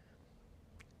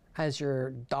 Has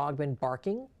your dog been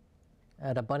barking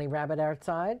at a bunny rabbit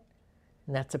outside,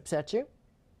 and that's upset you?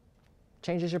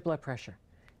 Changes your blood pressure,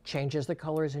 changes the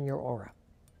colors in your aura.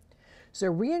 So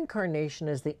reincarnation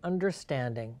is the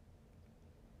understanding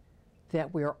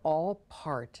that we are all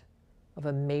part of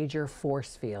a major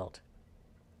force field.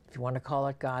 If you want to call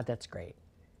it God, that's great.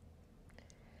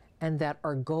 And that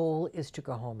our goal is to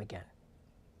go home again.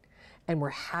 And we're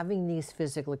having these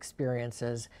physical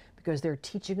experiences because they're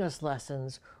teaching us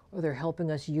lessons, or they're helping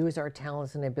us use our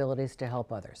talents and abilities to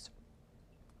help others.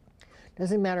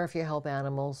 Doesn't matter if you help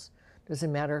animals,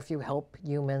 doesn't matter if you help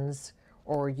humans,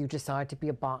 or you decide to be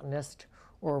a botanist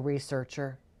or a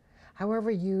researcher. However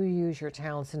you use your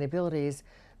talents and abilities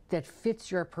that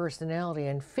fits your personality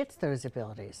and fits those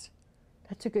abilities,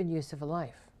 that's a good use of a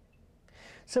life.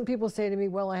 Some people say to me,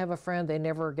 well, I have a friend, they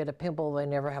never get a pimple, they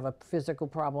never have a physical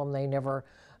problem, they never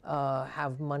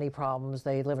have money problems,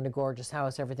 they live in a gorgeous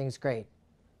house, everything's great.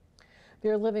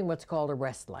 They're living what's called a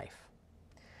rest life.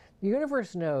 The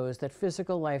universe knows that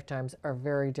physical lifetimes are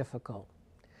very difficult.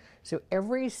 So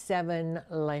every 7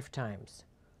 lifetimes,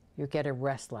 you get a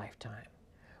rest lifetime,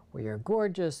 where you're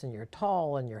gorgeous and you're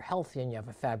tall and you're healthy and you have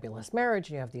a fabulous marriage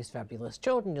and you have these fabulous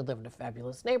children, you live in a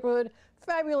fabulous neighborhood,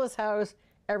 fabulous house,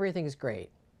 everything's great.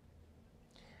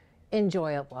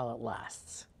 Enjoy it while it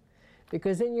lasts,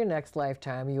 because in your next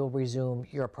lifetime, you'll resume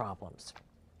your problems.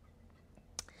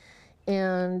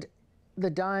 And the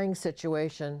dying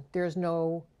situation, there's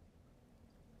no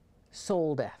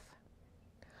soul death.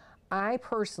 I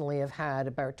personally have had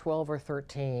about 12 or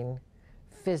 13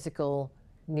 physical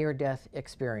near-death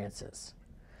experiences.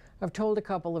 I've told a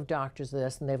couple of doctors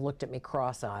this, and they've looked at me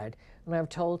cross-eyed, and I've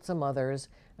told some others,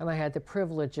 and I had the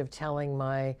privilege of telling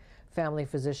my family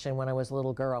physician when I was a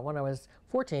little girl, when I was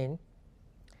 14,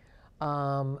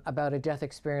 about a death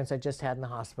experience I just had in the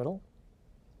hospital.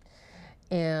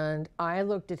 And I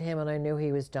looked at him and I knew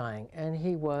he was dying, and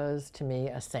he was, to me,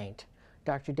 a saint,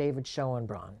 Dr. David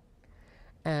Schoenbraun.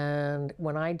 And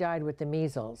when I died with the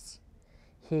measles,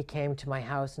 he came to my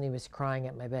house and he was crying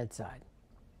at my bedside.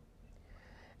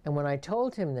 And when I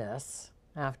told him this,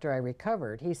 after I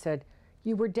recovered, he said,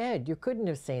 "You were dead. You couldn't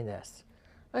have seen this."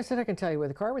 I said, "I can tell you where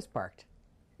the car was parked.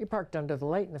 You parked under the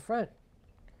light in the front.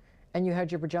 And you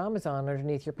had your pajamas on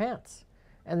underneath your pants.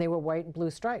 And they were white and blue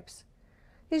stripes."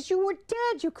 He said, "You were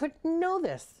dead. You couldn't know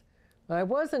this." I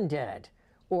wasn't dead.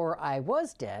 Or I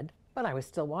was dead, but I was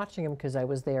still watching him because I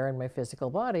was there in my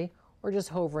physical body, or just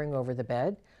hovering over the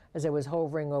bed. As I was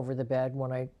hovering over the bed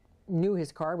when I knew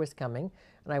his car was coming,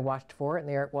 and I watched for it, and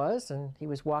there it was, and he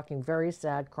was walking very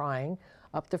sad, crying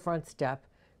up the front step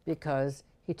because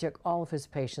he took all of his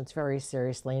patients very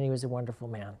seriously, and he was a wonderful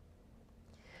man.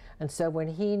 And so when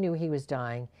he knew he was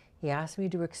dying, he asked me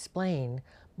to explain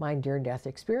my near-death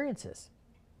experiences.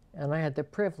 And I had the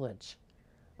privilege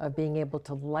of being able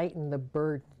to lighten the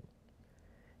burden.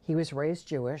 He was raised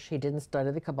Jewish. He didn't study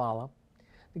the Kabbalah.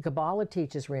 The Kabbalah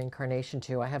teaches reincarnation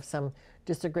too. I have some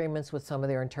disagreements with some of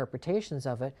their interpretations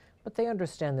of it, but they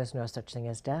understand there's no such thing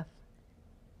as death.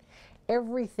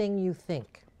 Everything you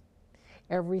think,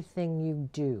 everything you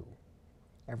do,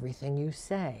 everything you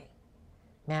say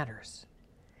matters.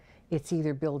 It's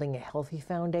either building a healthy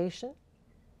foundation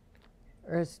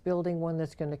or it's building one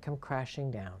that's going to come crashing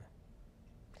down.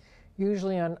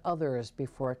 Usually on others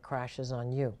before it crashes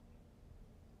on you.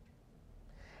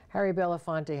 Harry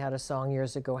Belafonte had a song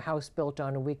years ago, "House built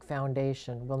on a weak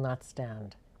foundation will not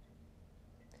stand."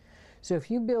 So if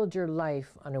you build your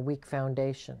life on a weak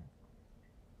foundation,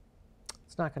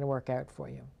 it's not going to work out for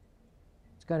you.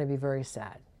 It's going to be very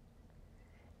sad.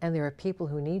 And there are people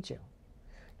who need you.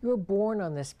 You were born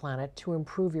on this planet to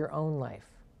improve your own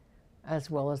life, as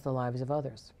well as the lives of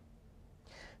others.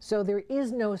 So there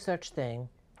is no such thing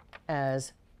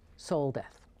as soul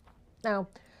death. Now,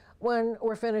 when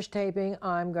we're finished taping,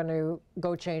 I'm going to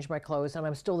go change my clothes, and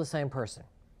I'm still the same person.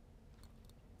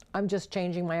 I'm just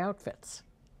changing my outfits.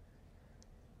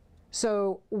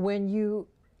 So when you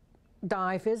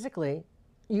die physically,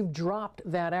 you've dropped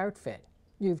that outfit.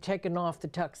 You've taken off the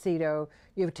tuxedo,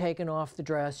 you've taken off the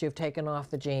dress, you've taken off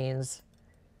the jeans,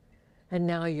 and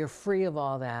now you're free of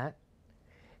all that,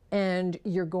 and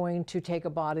you're going to take a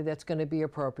body that's going to be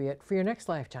appropriate for your next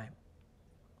lifetime.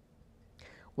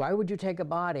 Why would you take a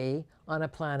body on a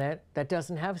planet that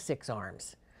doesn't have 6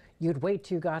 arms? You'd wait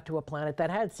till you got to a planet that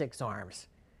had 6 arms.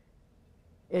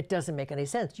 It doesn't make any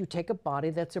sense. You take a body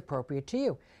that's appropriate to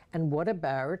you. And what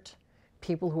about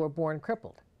people who are born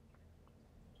crippled?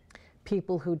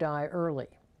 People who die early.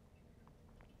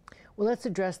 Well, let's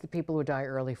address the people who die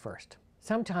early first.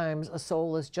 Sometimes a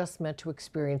soul is just meant to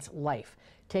experience life,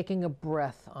 taking a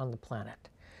breath on the planet.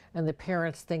 And the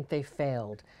parents think they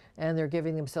failed, and they're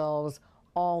giving themselves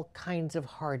all kinds of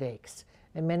heartaches.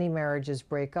 And many marriages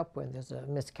break up when there's a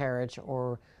miscarriage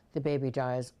or the baby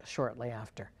dies shortly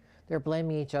after. They're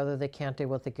blaming each other, they can't deal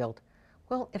with the guilt.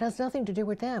 Well, it has nothing to do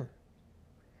with them.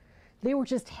 They were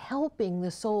just helping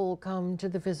the soul come to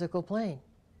the physical plane.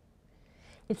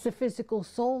 It's the physical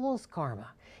soul's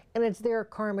karma. And it's their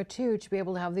karma too to be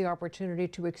able to have the opportunity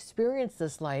to experience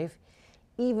this life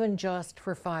even just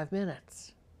for 5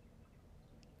 minutes.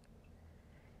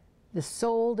 The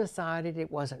soul decided it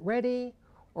wasn't ready,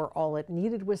 or all it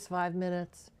needed was 5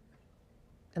 minutes,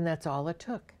 and that's all it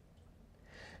took.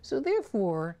 So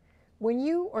therefore, when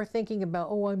you are thinking about,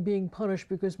 oh, I'm being punished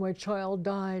because my child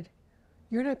died,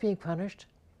 you're not being punished.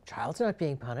 Child's not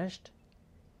being punished.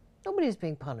 Nobody's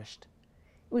being punished.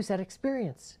 It was that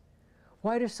experience.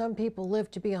 Why do some people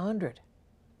live to be 100?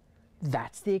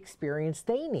 That's the experience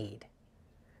they need.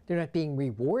 They're not being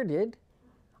rewarded.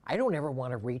 I don't ever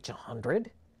want to reach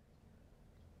 100.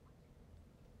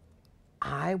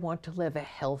 I want to live a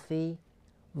healthy,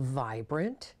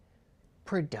 vibrant,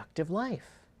 productive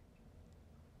life.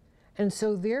 And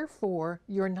so therefore,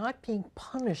 you're not being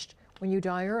punished when you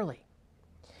die early.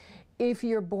 If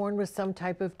you're born with some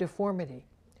type of deformity,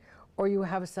 or you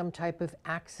have some type of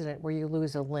accident where you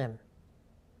lose a limb,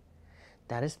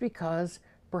 that is because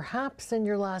perhaps in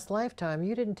your last lifetime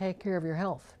you didn't take care of your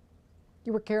health.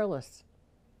 You were careless.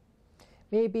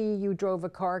 Maybe you drove a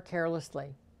car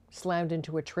carelessly, slammed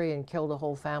into a tree and killed a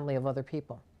whole family of other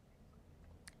people.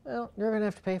 Well, you're going to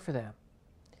have to pay for that.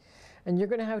 And you're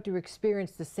going to have to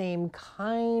experience the same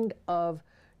kind of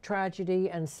tragedy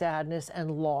and sadness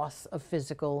and loss of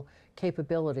physical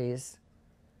capabilities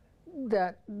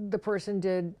that the person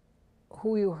did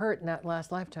who you hurt in that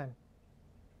last lifetime.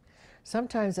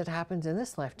 Sometimes it happens in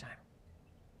this lifetime.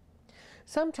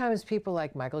 Sometimes people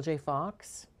like Michael J.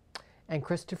 Fox and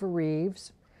Christopher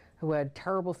Reeves, who had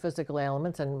terrible physical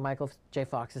ailments, and Michael J.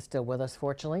 Fox is still with us,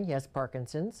 fortunately, he has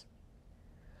Parkinson's,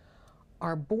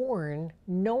 are born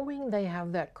knowing they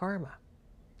have that karma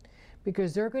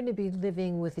because they're going to be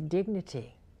living with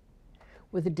dignity,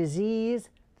 with a disease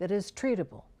that is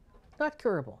treatable, not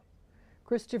curable.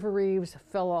 Christopher Reeves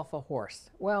fell off a horse.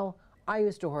 Well, I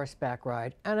used to horseback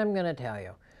ride, and I'm going to tell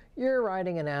you, you're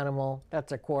riding an animal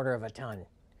that's 1/4 of a ton.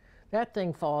 That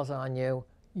thing falls on you,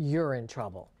 you're in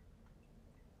trouble.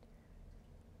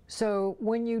 So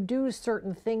when you do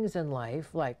certain things in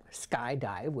life, like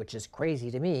skydive, which is crazy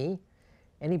to me,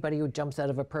 anybody who jumps out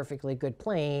of a perfectly good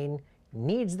plane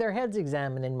needs their heads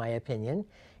examined, in my opinion.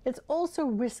 It's also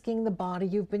risking the body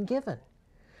you've been given.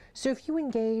 So if you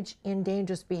engage in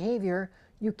dangerous behavior,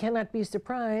 you cannot be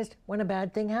surprised when a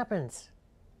bad thing happens.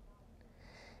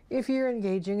 If you're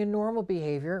engaging in normal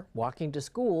behavior, walking to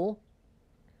school,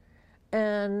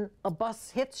 and a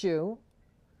bus hits you,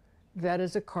 that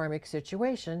is a karmic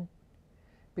situation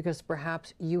because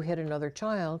perhaps you hit another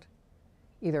child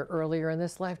either earlier in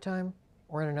this lifetime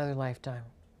or in another lifetime.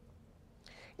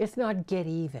 It's not get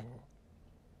even.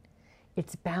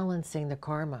 It's balancing the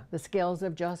karma. The scales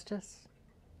of justice.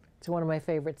 It's one of my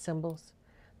favorite symbols.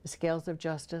 The scales of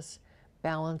justice,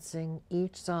 balancing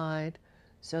each side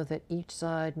so that each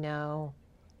side now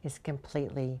is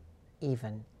completely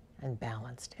even and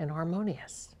balanced and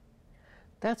harmonious.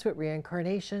 That's what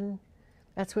reincarnation,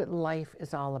 that's what life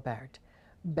is all about.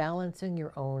 Balancing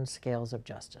your own scales of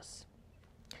justice.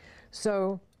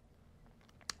 So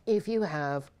if you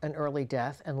have an early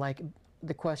death, and like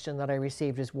the question that I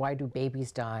received is, why do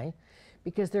babies die?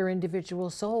 Because they're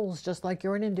individual souls, just like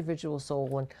you're an individual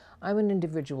soul, and I'm an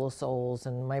individual soul,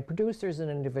 and my producer's an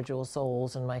individual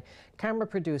soul, and my camera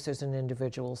producer's an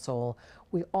individual soul.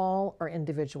 We all are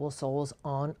individual souls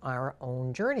on our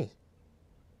own journey.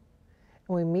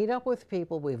 And we meet up with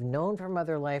people we've known from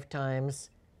other lifetimes.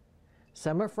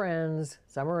 Some are friends,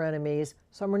 some are enemies,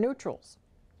 some are neutrals.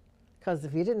 Because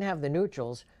if you didn't have the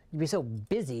neutrals, you'd be so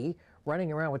busy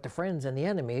running around with the friends and the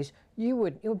enemies, it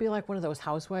would be like one of those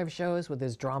housewife shows where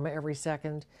there's drama every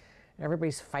second, and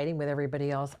everybody's fighting with everybody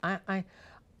else. I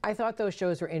thought those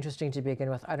shows were interesting to begin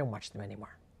with. I don't watch them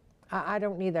anymore. I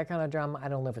don't need that kind of drama. I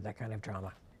don't live with that kind of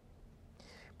drama.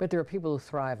 But there are people who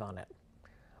thrive on it.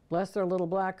 Bless their little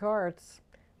black hearts.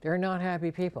 They're not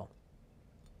happy people.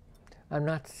 I'm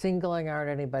not singling out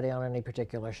anybody on any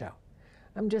particular show.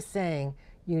 I'm just saying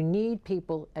you need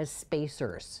people as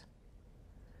spacers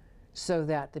so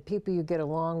that the people you get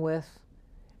along with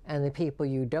and the people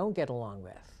you don't get along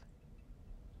with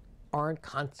aren't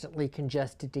constantly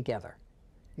congested together.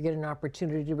 You get an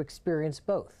opportunity to experience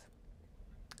both.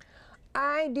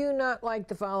 I do not like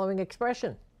the following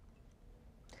expression.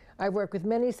 I've worked with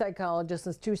many psychologists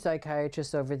and 2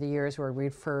 psychiatrists over the years where we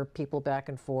refer people back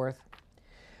and forth.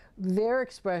 Their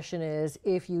expression is,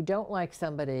 if you don't like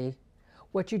somebody,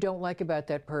 what you don't like about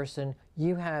that person,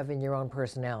 you have in your own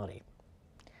personality.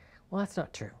 Well, that's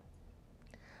not true.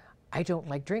 I don't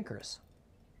like drinkers.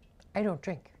 I don't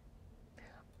drink.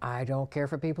 I don't care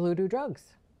for people who do drugs.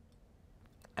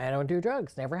 I don't do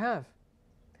drugs, never have.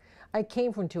 I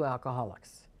came from 2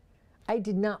 alcoholics. I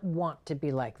did not want to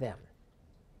be like them.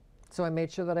 So I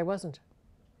made sure that I wasn't.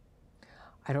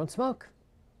 I don't smoke.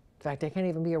 In fact, I can't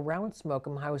even be around smoke.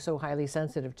 I'm so highly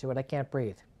sensitive to it, I can't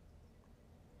breathe.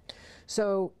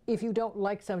 So if you don't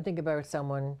like something about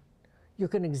someone, you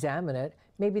can examine it.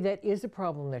 Maybe that is a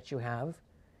problem that you have.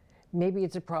 Maybe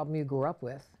it's a problem you grew up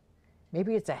with.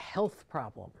 Maybe it's a health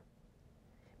problem.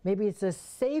 Maybe it's a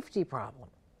safety problem.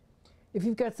 If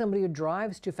you've got somebody who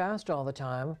drives too fast all the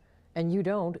time and you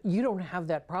don't have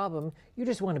that problem. You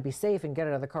just want to be safe and get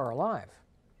out of the car alive.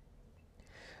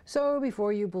 So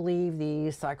before you believe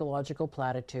these psychological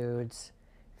platitudes,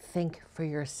 think for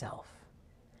yourself.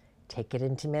 Take it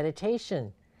into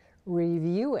meditation.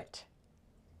 Review it.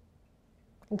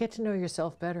 And get to know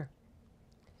yourself better.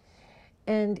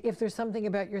 And if there's something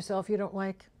about yourself you don't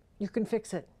like, you can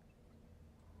fix it.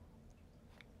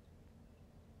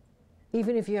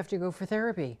 Even if you have to go for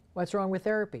therapy, what's wrong with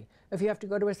therapy? If you have to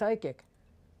go to a psychic,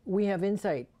 we have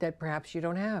insight that perhaps you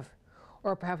don't have.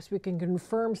 Or perhaps we can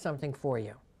confirm something for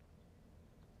you.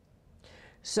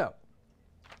 So,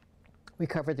 we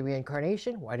covered the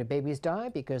reincarnation. Why do babies die?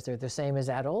 Because they're the same as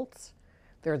adults.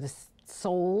 They're the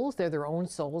souls, they're their own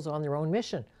souls on their own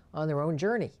mission, on their own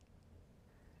journey.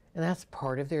 And that's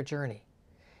part of their journey.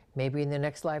 Maybe in the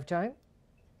next lifetime,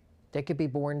 they could be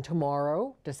born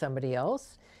tomorrow to somebody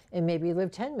else and maybe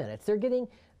live 10 minutes. They're getting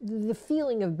the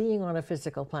feeling of being on a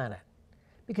physical planet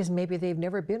because maybe they've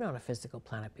never been on a physical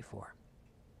planet before.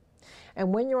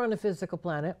 And when you're on a physical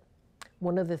planet,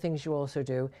 one of the things you also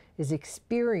do is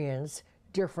experience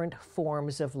different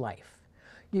forms of life.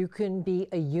 You can be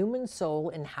a human soul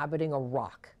inhabiting a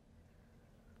rock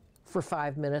for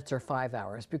 5 minutes or 5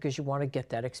 hours because you want to get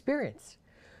that experience.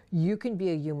 You can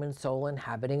be a human soul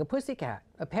inhabiting a pussycat,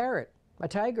 a parrot, a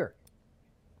tiger,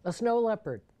 a snow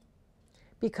leopard,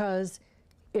 because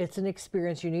it's an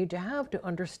experience you need to have to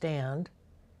understand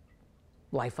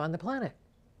life on the planet.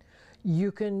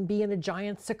 You can be in a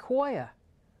giant sequoia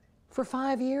for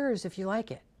 5 years if you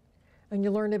like it, and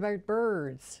you learn about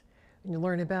birds, and you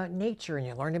learn about nature, and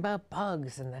you learn about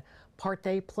bugs and the part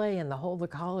they play in the whole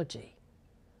ecology.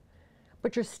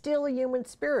 But you're still a human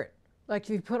spirit. Like if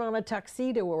you put on a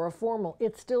tuxedo or a formal,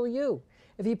 it's still you.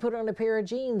 If you put on a pair of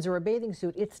jeans or a bathing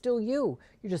suit, it's still you.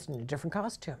 You're just in a different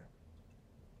costume.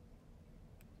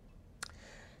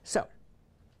 So,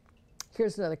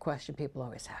 here's another question people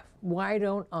always have. Why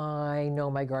don't I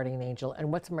know my guardian angel,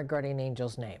 and what's my guardian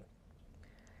angel's name?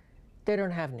 They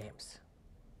don't have names.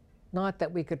 Not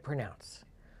that we could pronounce.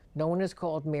 No one is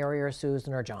called Mary or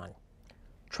Susan or John.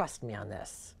 Trust me on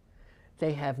this.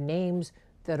 They have names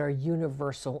that are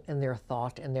universal in their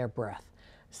thought and their breath.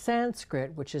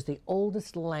 Sanskrit, which is the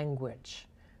oldest language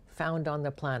found on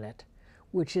the planet,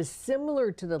 which is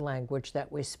similar to the language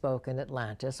that we spoke in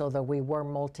Atlantis, although we were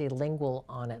multilingual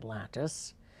on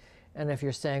Atlantis. And if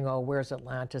you're saying, oh, where's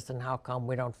Atlantis and how come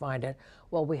we don't find it?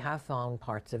 Well, we have found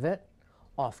parts of it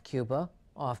off Cuba,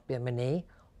 off Bimini,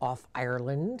 off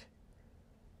Ireland,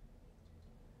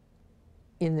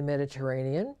 in the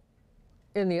Mediterranean,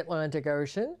 in the Atlantic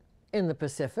Ocean, in the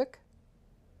Pacific.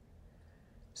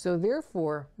 So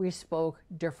therefore, we spoke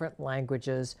different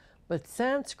languages, but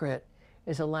Sanskrit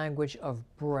is a language of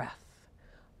breath,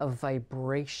 of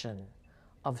vibration,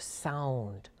 of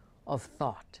sound, of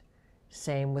thought.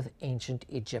 Same with ancient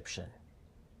Egyptian.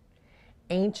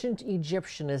 Ancient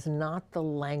Egyptian is not the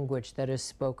language that is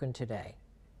spoken today.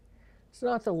 It's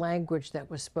not the language that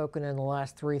was spoken in the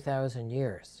last 3,000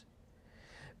 years,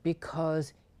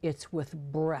 because it's with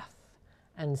breath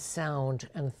and sound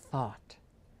and thought.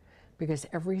 Because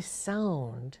every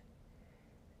sound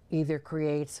either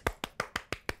creates,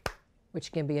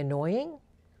 which can be annoying,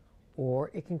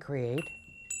 or it can create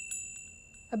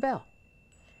a bell.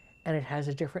 And it has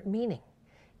a different meaning.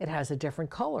 It has a different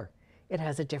color. It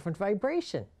has a different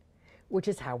vibration, which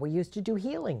is how we used to do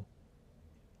healing.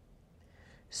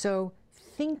 So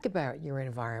think about your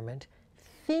environment.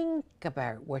 Think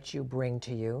about what you bring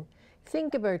to you.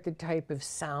 Think about the type of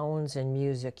sounds and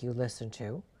music you listen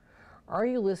to. Are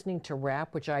you listening to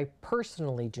rap, which I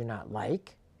personally do not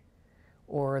like,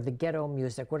 or the ghetto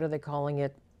music? What are they calling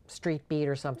it? Street beat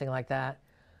or something like that?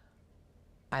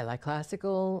 I like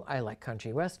classical. I like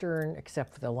country western,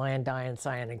 except for the lying, dying,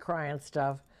 sighing, and crying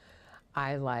stuff.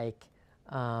 I like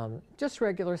just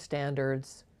regular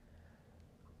standards.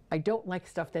 I don't like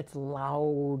stuff that's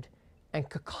loud and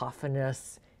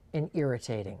cacophonous and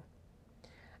irritating.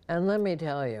 And let me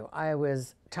tell you, I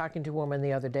was talking to a woman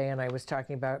the other day, and I was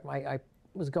talking about, I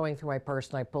was going through my purse,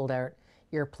 and I pulled out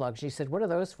earplugs. She said, what are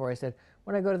those for? I said,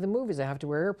 when I go to the movies, I have to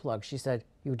wear earplugs. She said,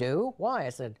 you do? Why? I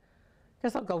said,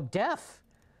 because I'll go deaf.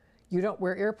 You don't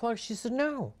wear earplugs? She said,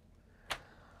 no.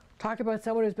 Talk about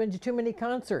someone who's been to too many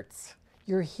concerts.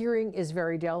 Your hearing is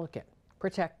very delicate.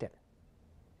 Protect it.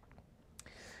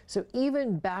 So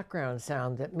even background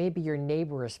sound that maybe your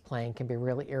neighbor is playing can be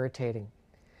really irritating.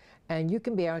 And you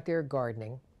can be out there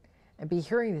gardening and be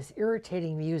hearing this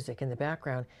irritating music in the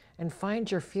background and find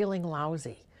you're feeling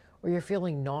lousy, or you're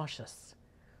feeling nauseous,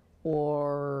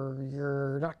 or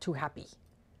you're not too happy.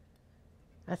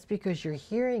 That's because you're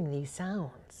hearing these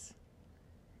sounds,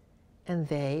 and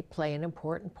they play an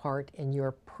important part in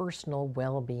your personal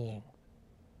well-being.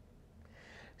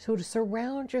 So to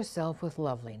surround yourself with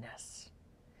loveliness,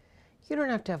 you don't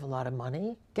have to have a lot of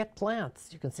money. Get plants.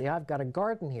 You can see I've got a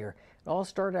garden here. It all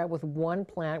started out with one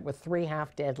plant with 3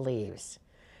 half-dead leaves.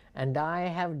 And I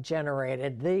have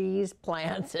generated these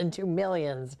plants into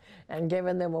millions and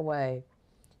given them away.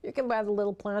 You can buy the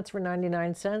little plants for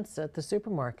 99 cents at the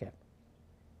supermarket.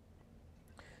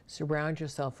 Surround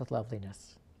yourself with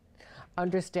loveliness.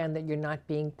 Understand that you're not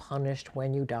being punished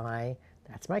when you die.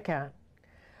 That's my cat.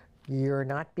 You're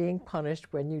not being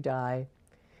punished when you die.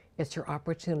 It's your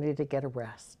opportunity to get a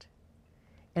rest.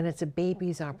 And it's a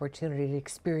baby's opportunity to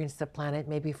experience the planet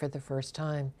maybe for the first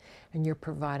time, and you're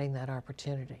providing that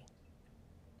opportunity.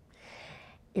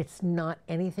 It's not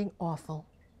anything awful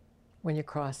when you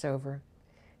cross over.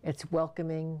 It's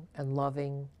welcoming and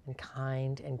loving and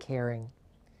kind and caring.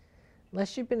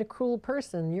 Unless you've been a cruel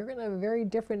person, you're going to have a very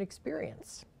different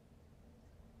experience.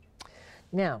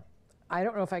 Now, I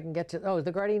don't know if I can get to,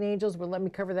 the guardian angels, but let me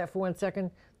cover that for 1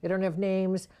 second. They don't have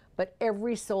names, but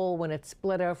every soul, when it's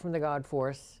split out from the God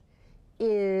force,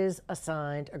 is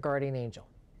assigned a guardian angel.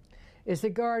 Is the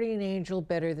guardian angel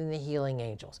better than the healing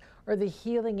angels? Are the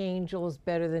healing angels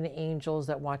better than the angels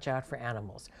that watch out for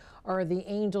animals? Are the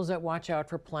angels that watch out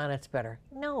for planets better?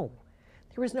 No.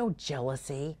 There is no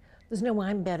jealousy. There's no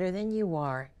I'm better than you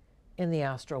are in the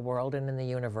astral world and in the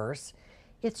universe.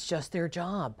 It's just their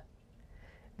job.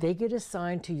 They get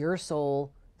assigned to your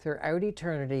soul throughout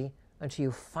eternity until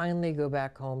you finally go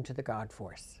back home to the God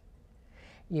force.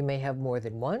 You may have more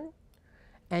than one,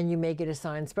 and you may get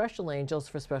assigned special angels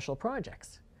for special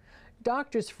projects.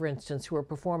 Doctors, for instance, who are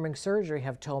performing surgery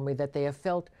have told me that they have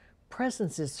felt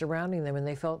presences surrounding them, and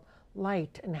they felt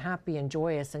light and happy and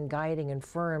joyous and guiding and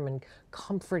firm and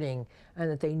comforting,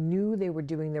 and that they knew they were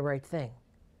doing the right thing.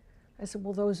 I said,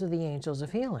 well, those are the angels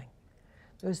of healing.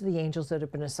 Those are the angels that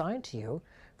have been assigned to you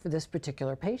for this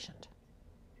particular patient.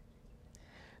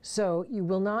 So you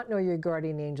will not know your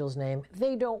guardian angel's name.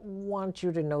 They don't want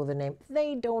you to know the name.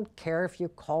 They don't care if you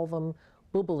call them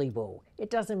boobily-boo. It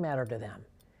doesn't matter to them.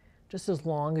 Just as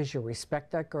long as you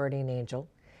respect that guardian angel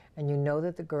and you know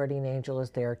that the guardian angel is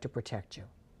there to protect you.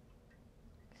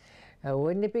 Now,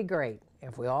 wouldn't it be great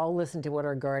if we all listened to what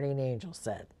our guardian angel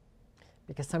said?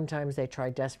 Because sometimes they try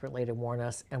desperately to warn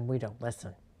us and we don't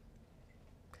listen.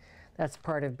 That's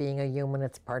part of being a human.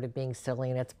 It's part of being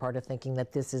silly, and it's part of thinking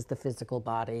that this is the physical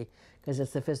body, because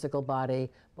it's the physical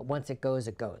body, but once it goes,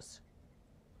 it goes.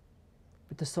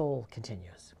 But the soul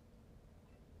continues.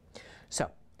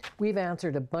 So, we've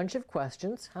answered a bunch of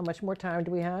questions. How much more time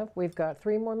do we have? We've got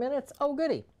 3 more minutes. Oh,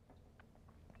 goody.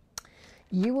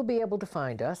 You will be able to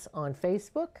find us on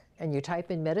Facebook, and you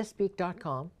type in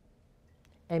metaspeak.com,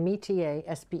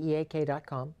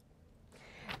 metaspeak.com,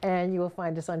 and you will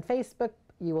find us on Facebook.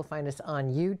 You will find us on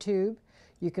YouTube.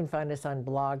 You can find us on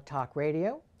Blog Talk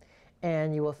Radio.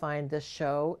 And you will find this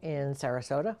show in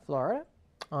Sarasota, Florida,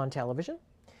 on television.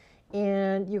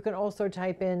 And you can also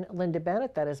type in Linda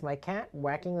Bennett, that is my cat,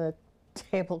 whacking the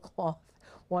tablecloth,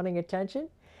 wanting attention.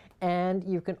 And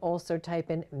you can also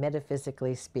type in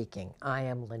Metaphysically Speaking. I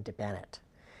am Linda Bennett.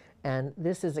 And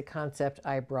this is a concept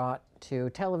I brought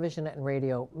to television and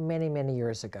radio many, many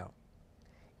years ago.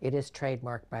 It is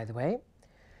trademarked, by the way.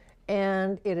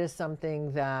 And it is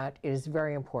something that is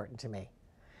very important to me,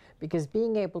 because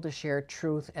being able to share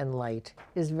truth and light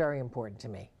is very important to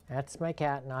me. That's my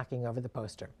cat knocking over the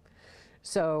poster.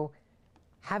 So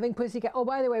having pussycat, oh,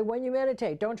 by the way, when you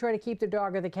meditate, don't try to keep the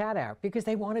dog or the cat out, because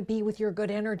they want to be with your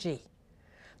good energy.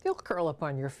 They'll curl up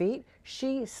on your feet.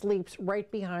 She sleeps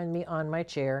right behind me on my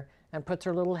chair and puts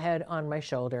her little head on my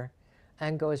shoulder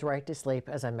and goes right to sleep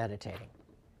as I'm meditating.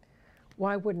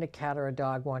 Why wouldn't a cat or a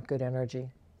dog want good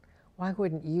energy? Why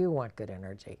wouldn't you want good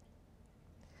energy?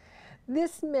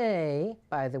 This may,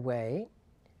 by the way,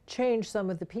 change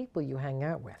some of the people you hang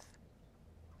out with.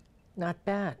 Not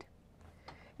bad.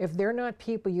 If they're not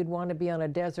people you'd want to be on a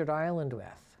desert island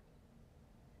with,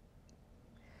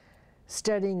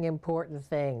 studying important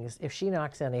things, if she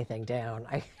knocks anything down,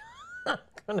 I'm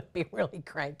going to be really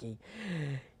cranky.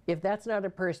 If that's not a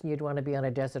person you'd want to be on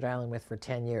a desert island with for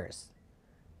 10 years,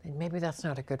 then maybe that's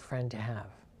not a good friend to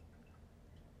have.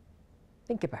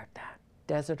 Think about that.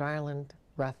 Desert island,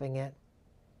 roughing it,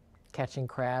 catching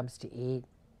crabs to eat,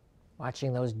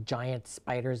 watching those giant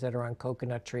spiders that are on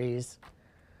coconut trees.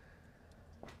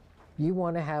 You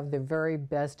want to have the very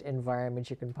best environment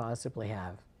you can possibly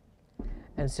have.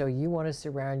 And so you want to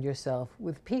surround yourself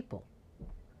with people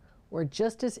who are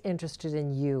just as interested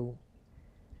in you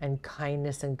and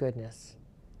kindness and goodness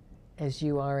as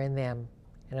you are in them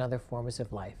and other forms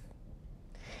of life.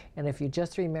 And if you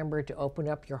just remember to open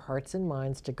up your hearts and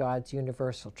minds to God's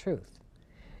universal truth,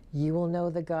 you will know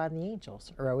that God and the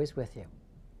angels are always with you.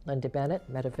 Linda Bennett,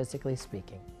 Metaphysically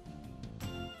Speaking.